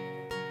owe.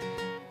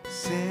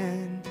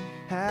 Sin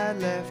had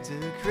left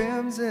a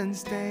crimson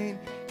stain.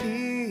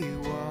 He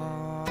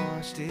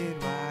washed it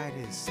white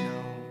as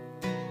snow.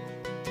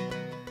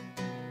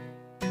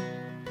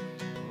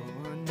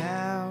 For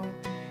now,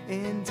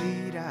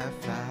 indeed, I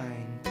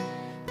find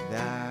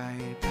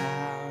thy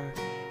power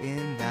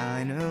in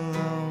thine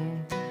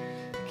alone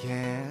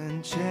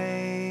can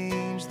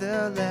change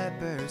the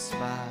leper's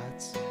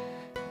spots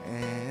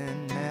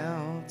and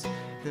melt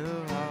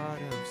the heart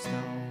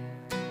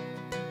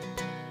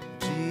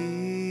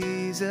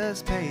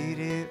Jesus paid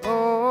it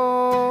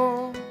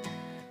all.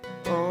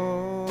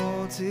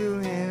 Oh, to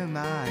him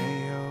I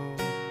owe.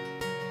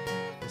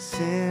 The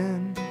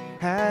sin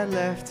had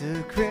left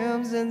a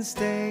crimson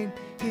stain.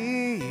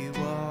 He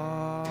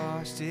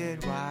washed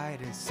it white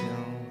as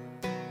snow.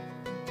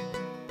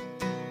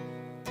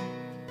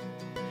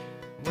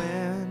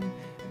 When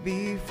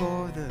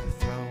before the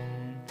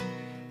throne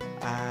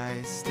I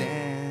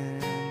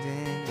stand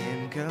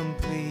in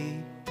incomplete,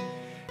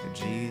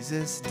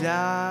 Jesus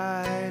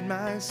died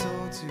my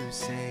soul to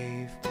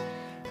save.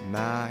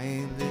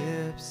 My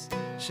lips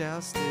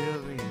shall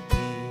still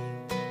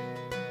repeat,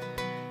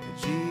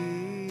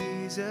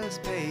 Jesus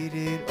paid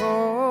it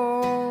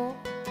all.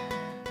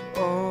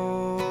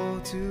 Oh,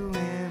 to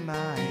him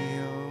I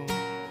owe.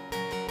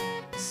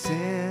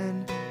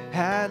 Sin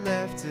had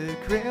left a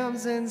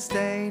crimson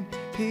stain.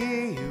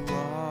 He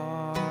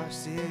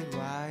washed it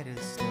white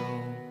as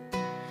snow.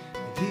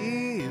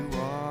 He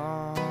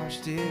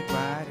washed it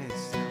white as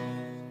snow.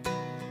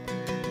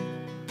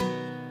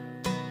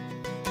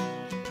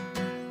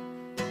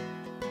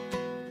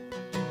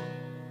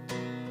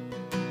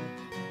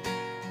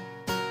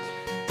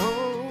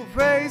 Oh,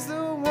 praise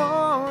the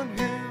one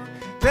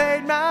who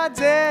paid my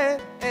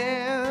debt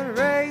and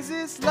raised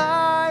his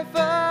life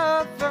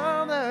up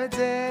from the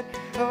dead.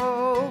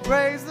 Oh,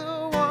 praise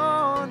the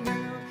one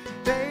who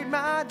paid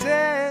my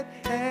debt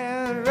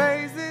and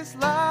raised his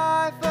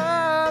life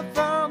up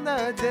from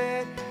the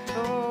dead.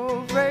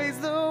 Oh, praise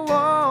the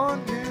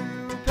one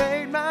who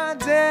paid my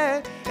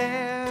debt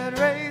and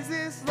raised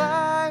his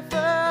life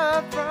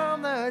up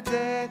from the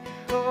dead.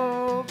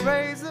 Oh,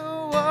 praise the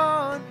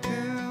one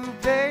who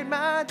paid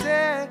my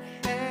debt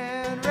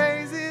and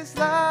raised his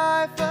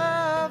life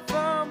up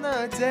from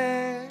the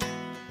dead.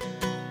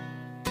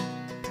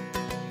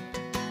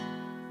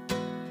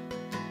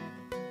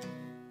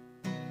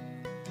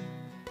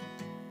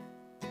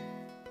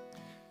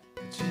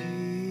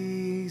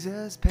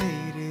 Jesus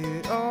paid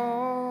it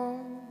all.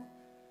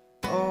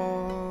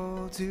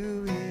 All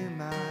to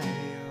him I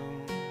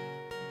owe.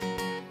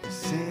 The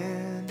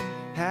sin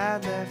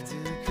had left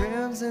a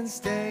crimson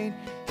stain.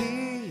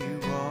 He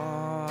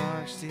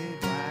washed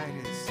it white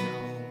as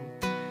snow.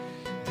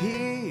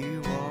 He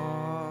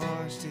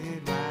washed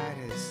it white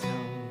as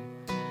snow.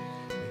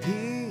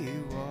 He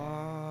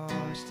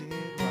washed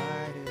it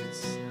white as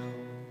snow.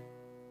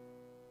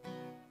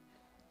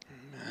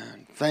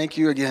 Thank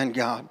you again,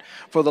 God,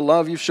 for the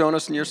love you've shown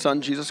us in your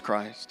Son, Jesus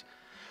Christ.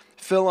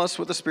 Fill us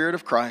with the Spirit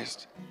of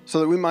Christ so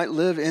that we might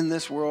live in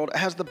this world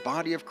as the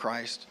body of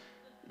Christ,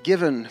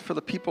 given for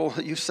the people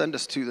that you send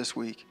us to this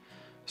week,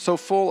 so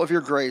full of your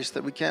grace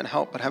that we can't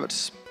help but have it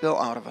spill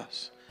out of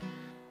us.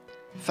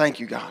 Thank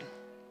you, God.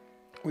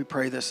 We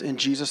pray this in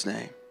Jesus'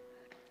 name.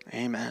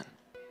 Amen.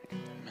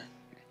 Amen.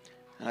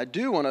 And I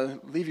do want to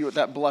leave you with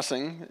that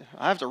blessing.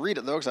 I have to read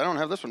it, though, because I don't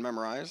have this one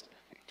memorized.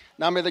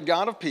 Now may the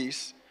God of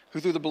peace, who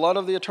through the blood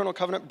of the eternal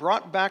covenant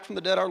brought back from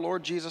the dead our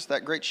Lord Jesus,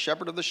 that great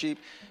shepherd of the sheep,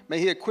 may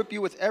he equip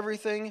you with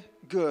everything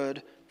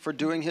good for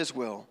doing his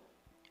will.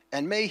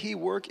 And may he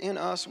work in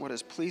us what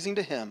is pleasing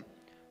to him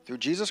through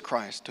Jesus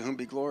Christ, to whom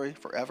be glory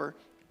forever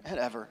and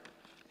ever.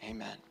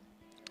 Amen.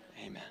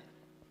 Amen.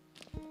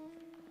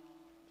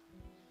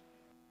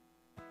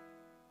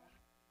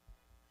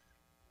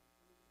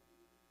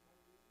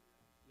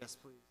 Yes,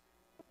 please.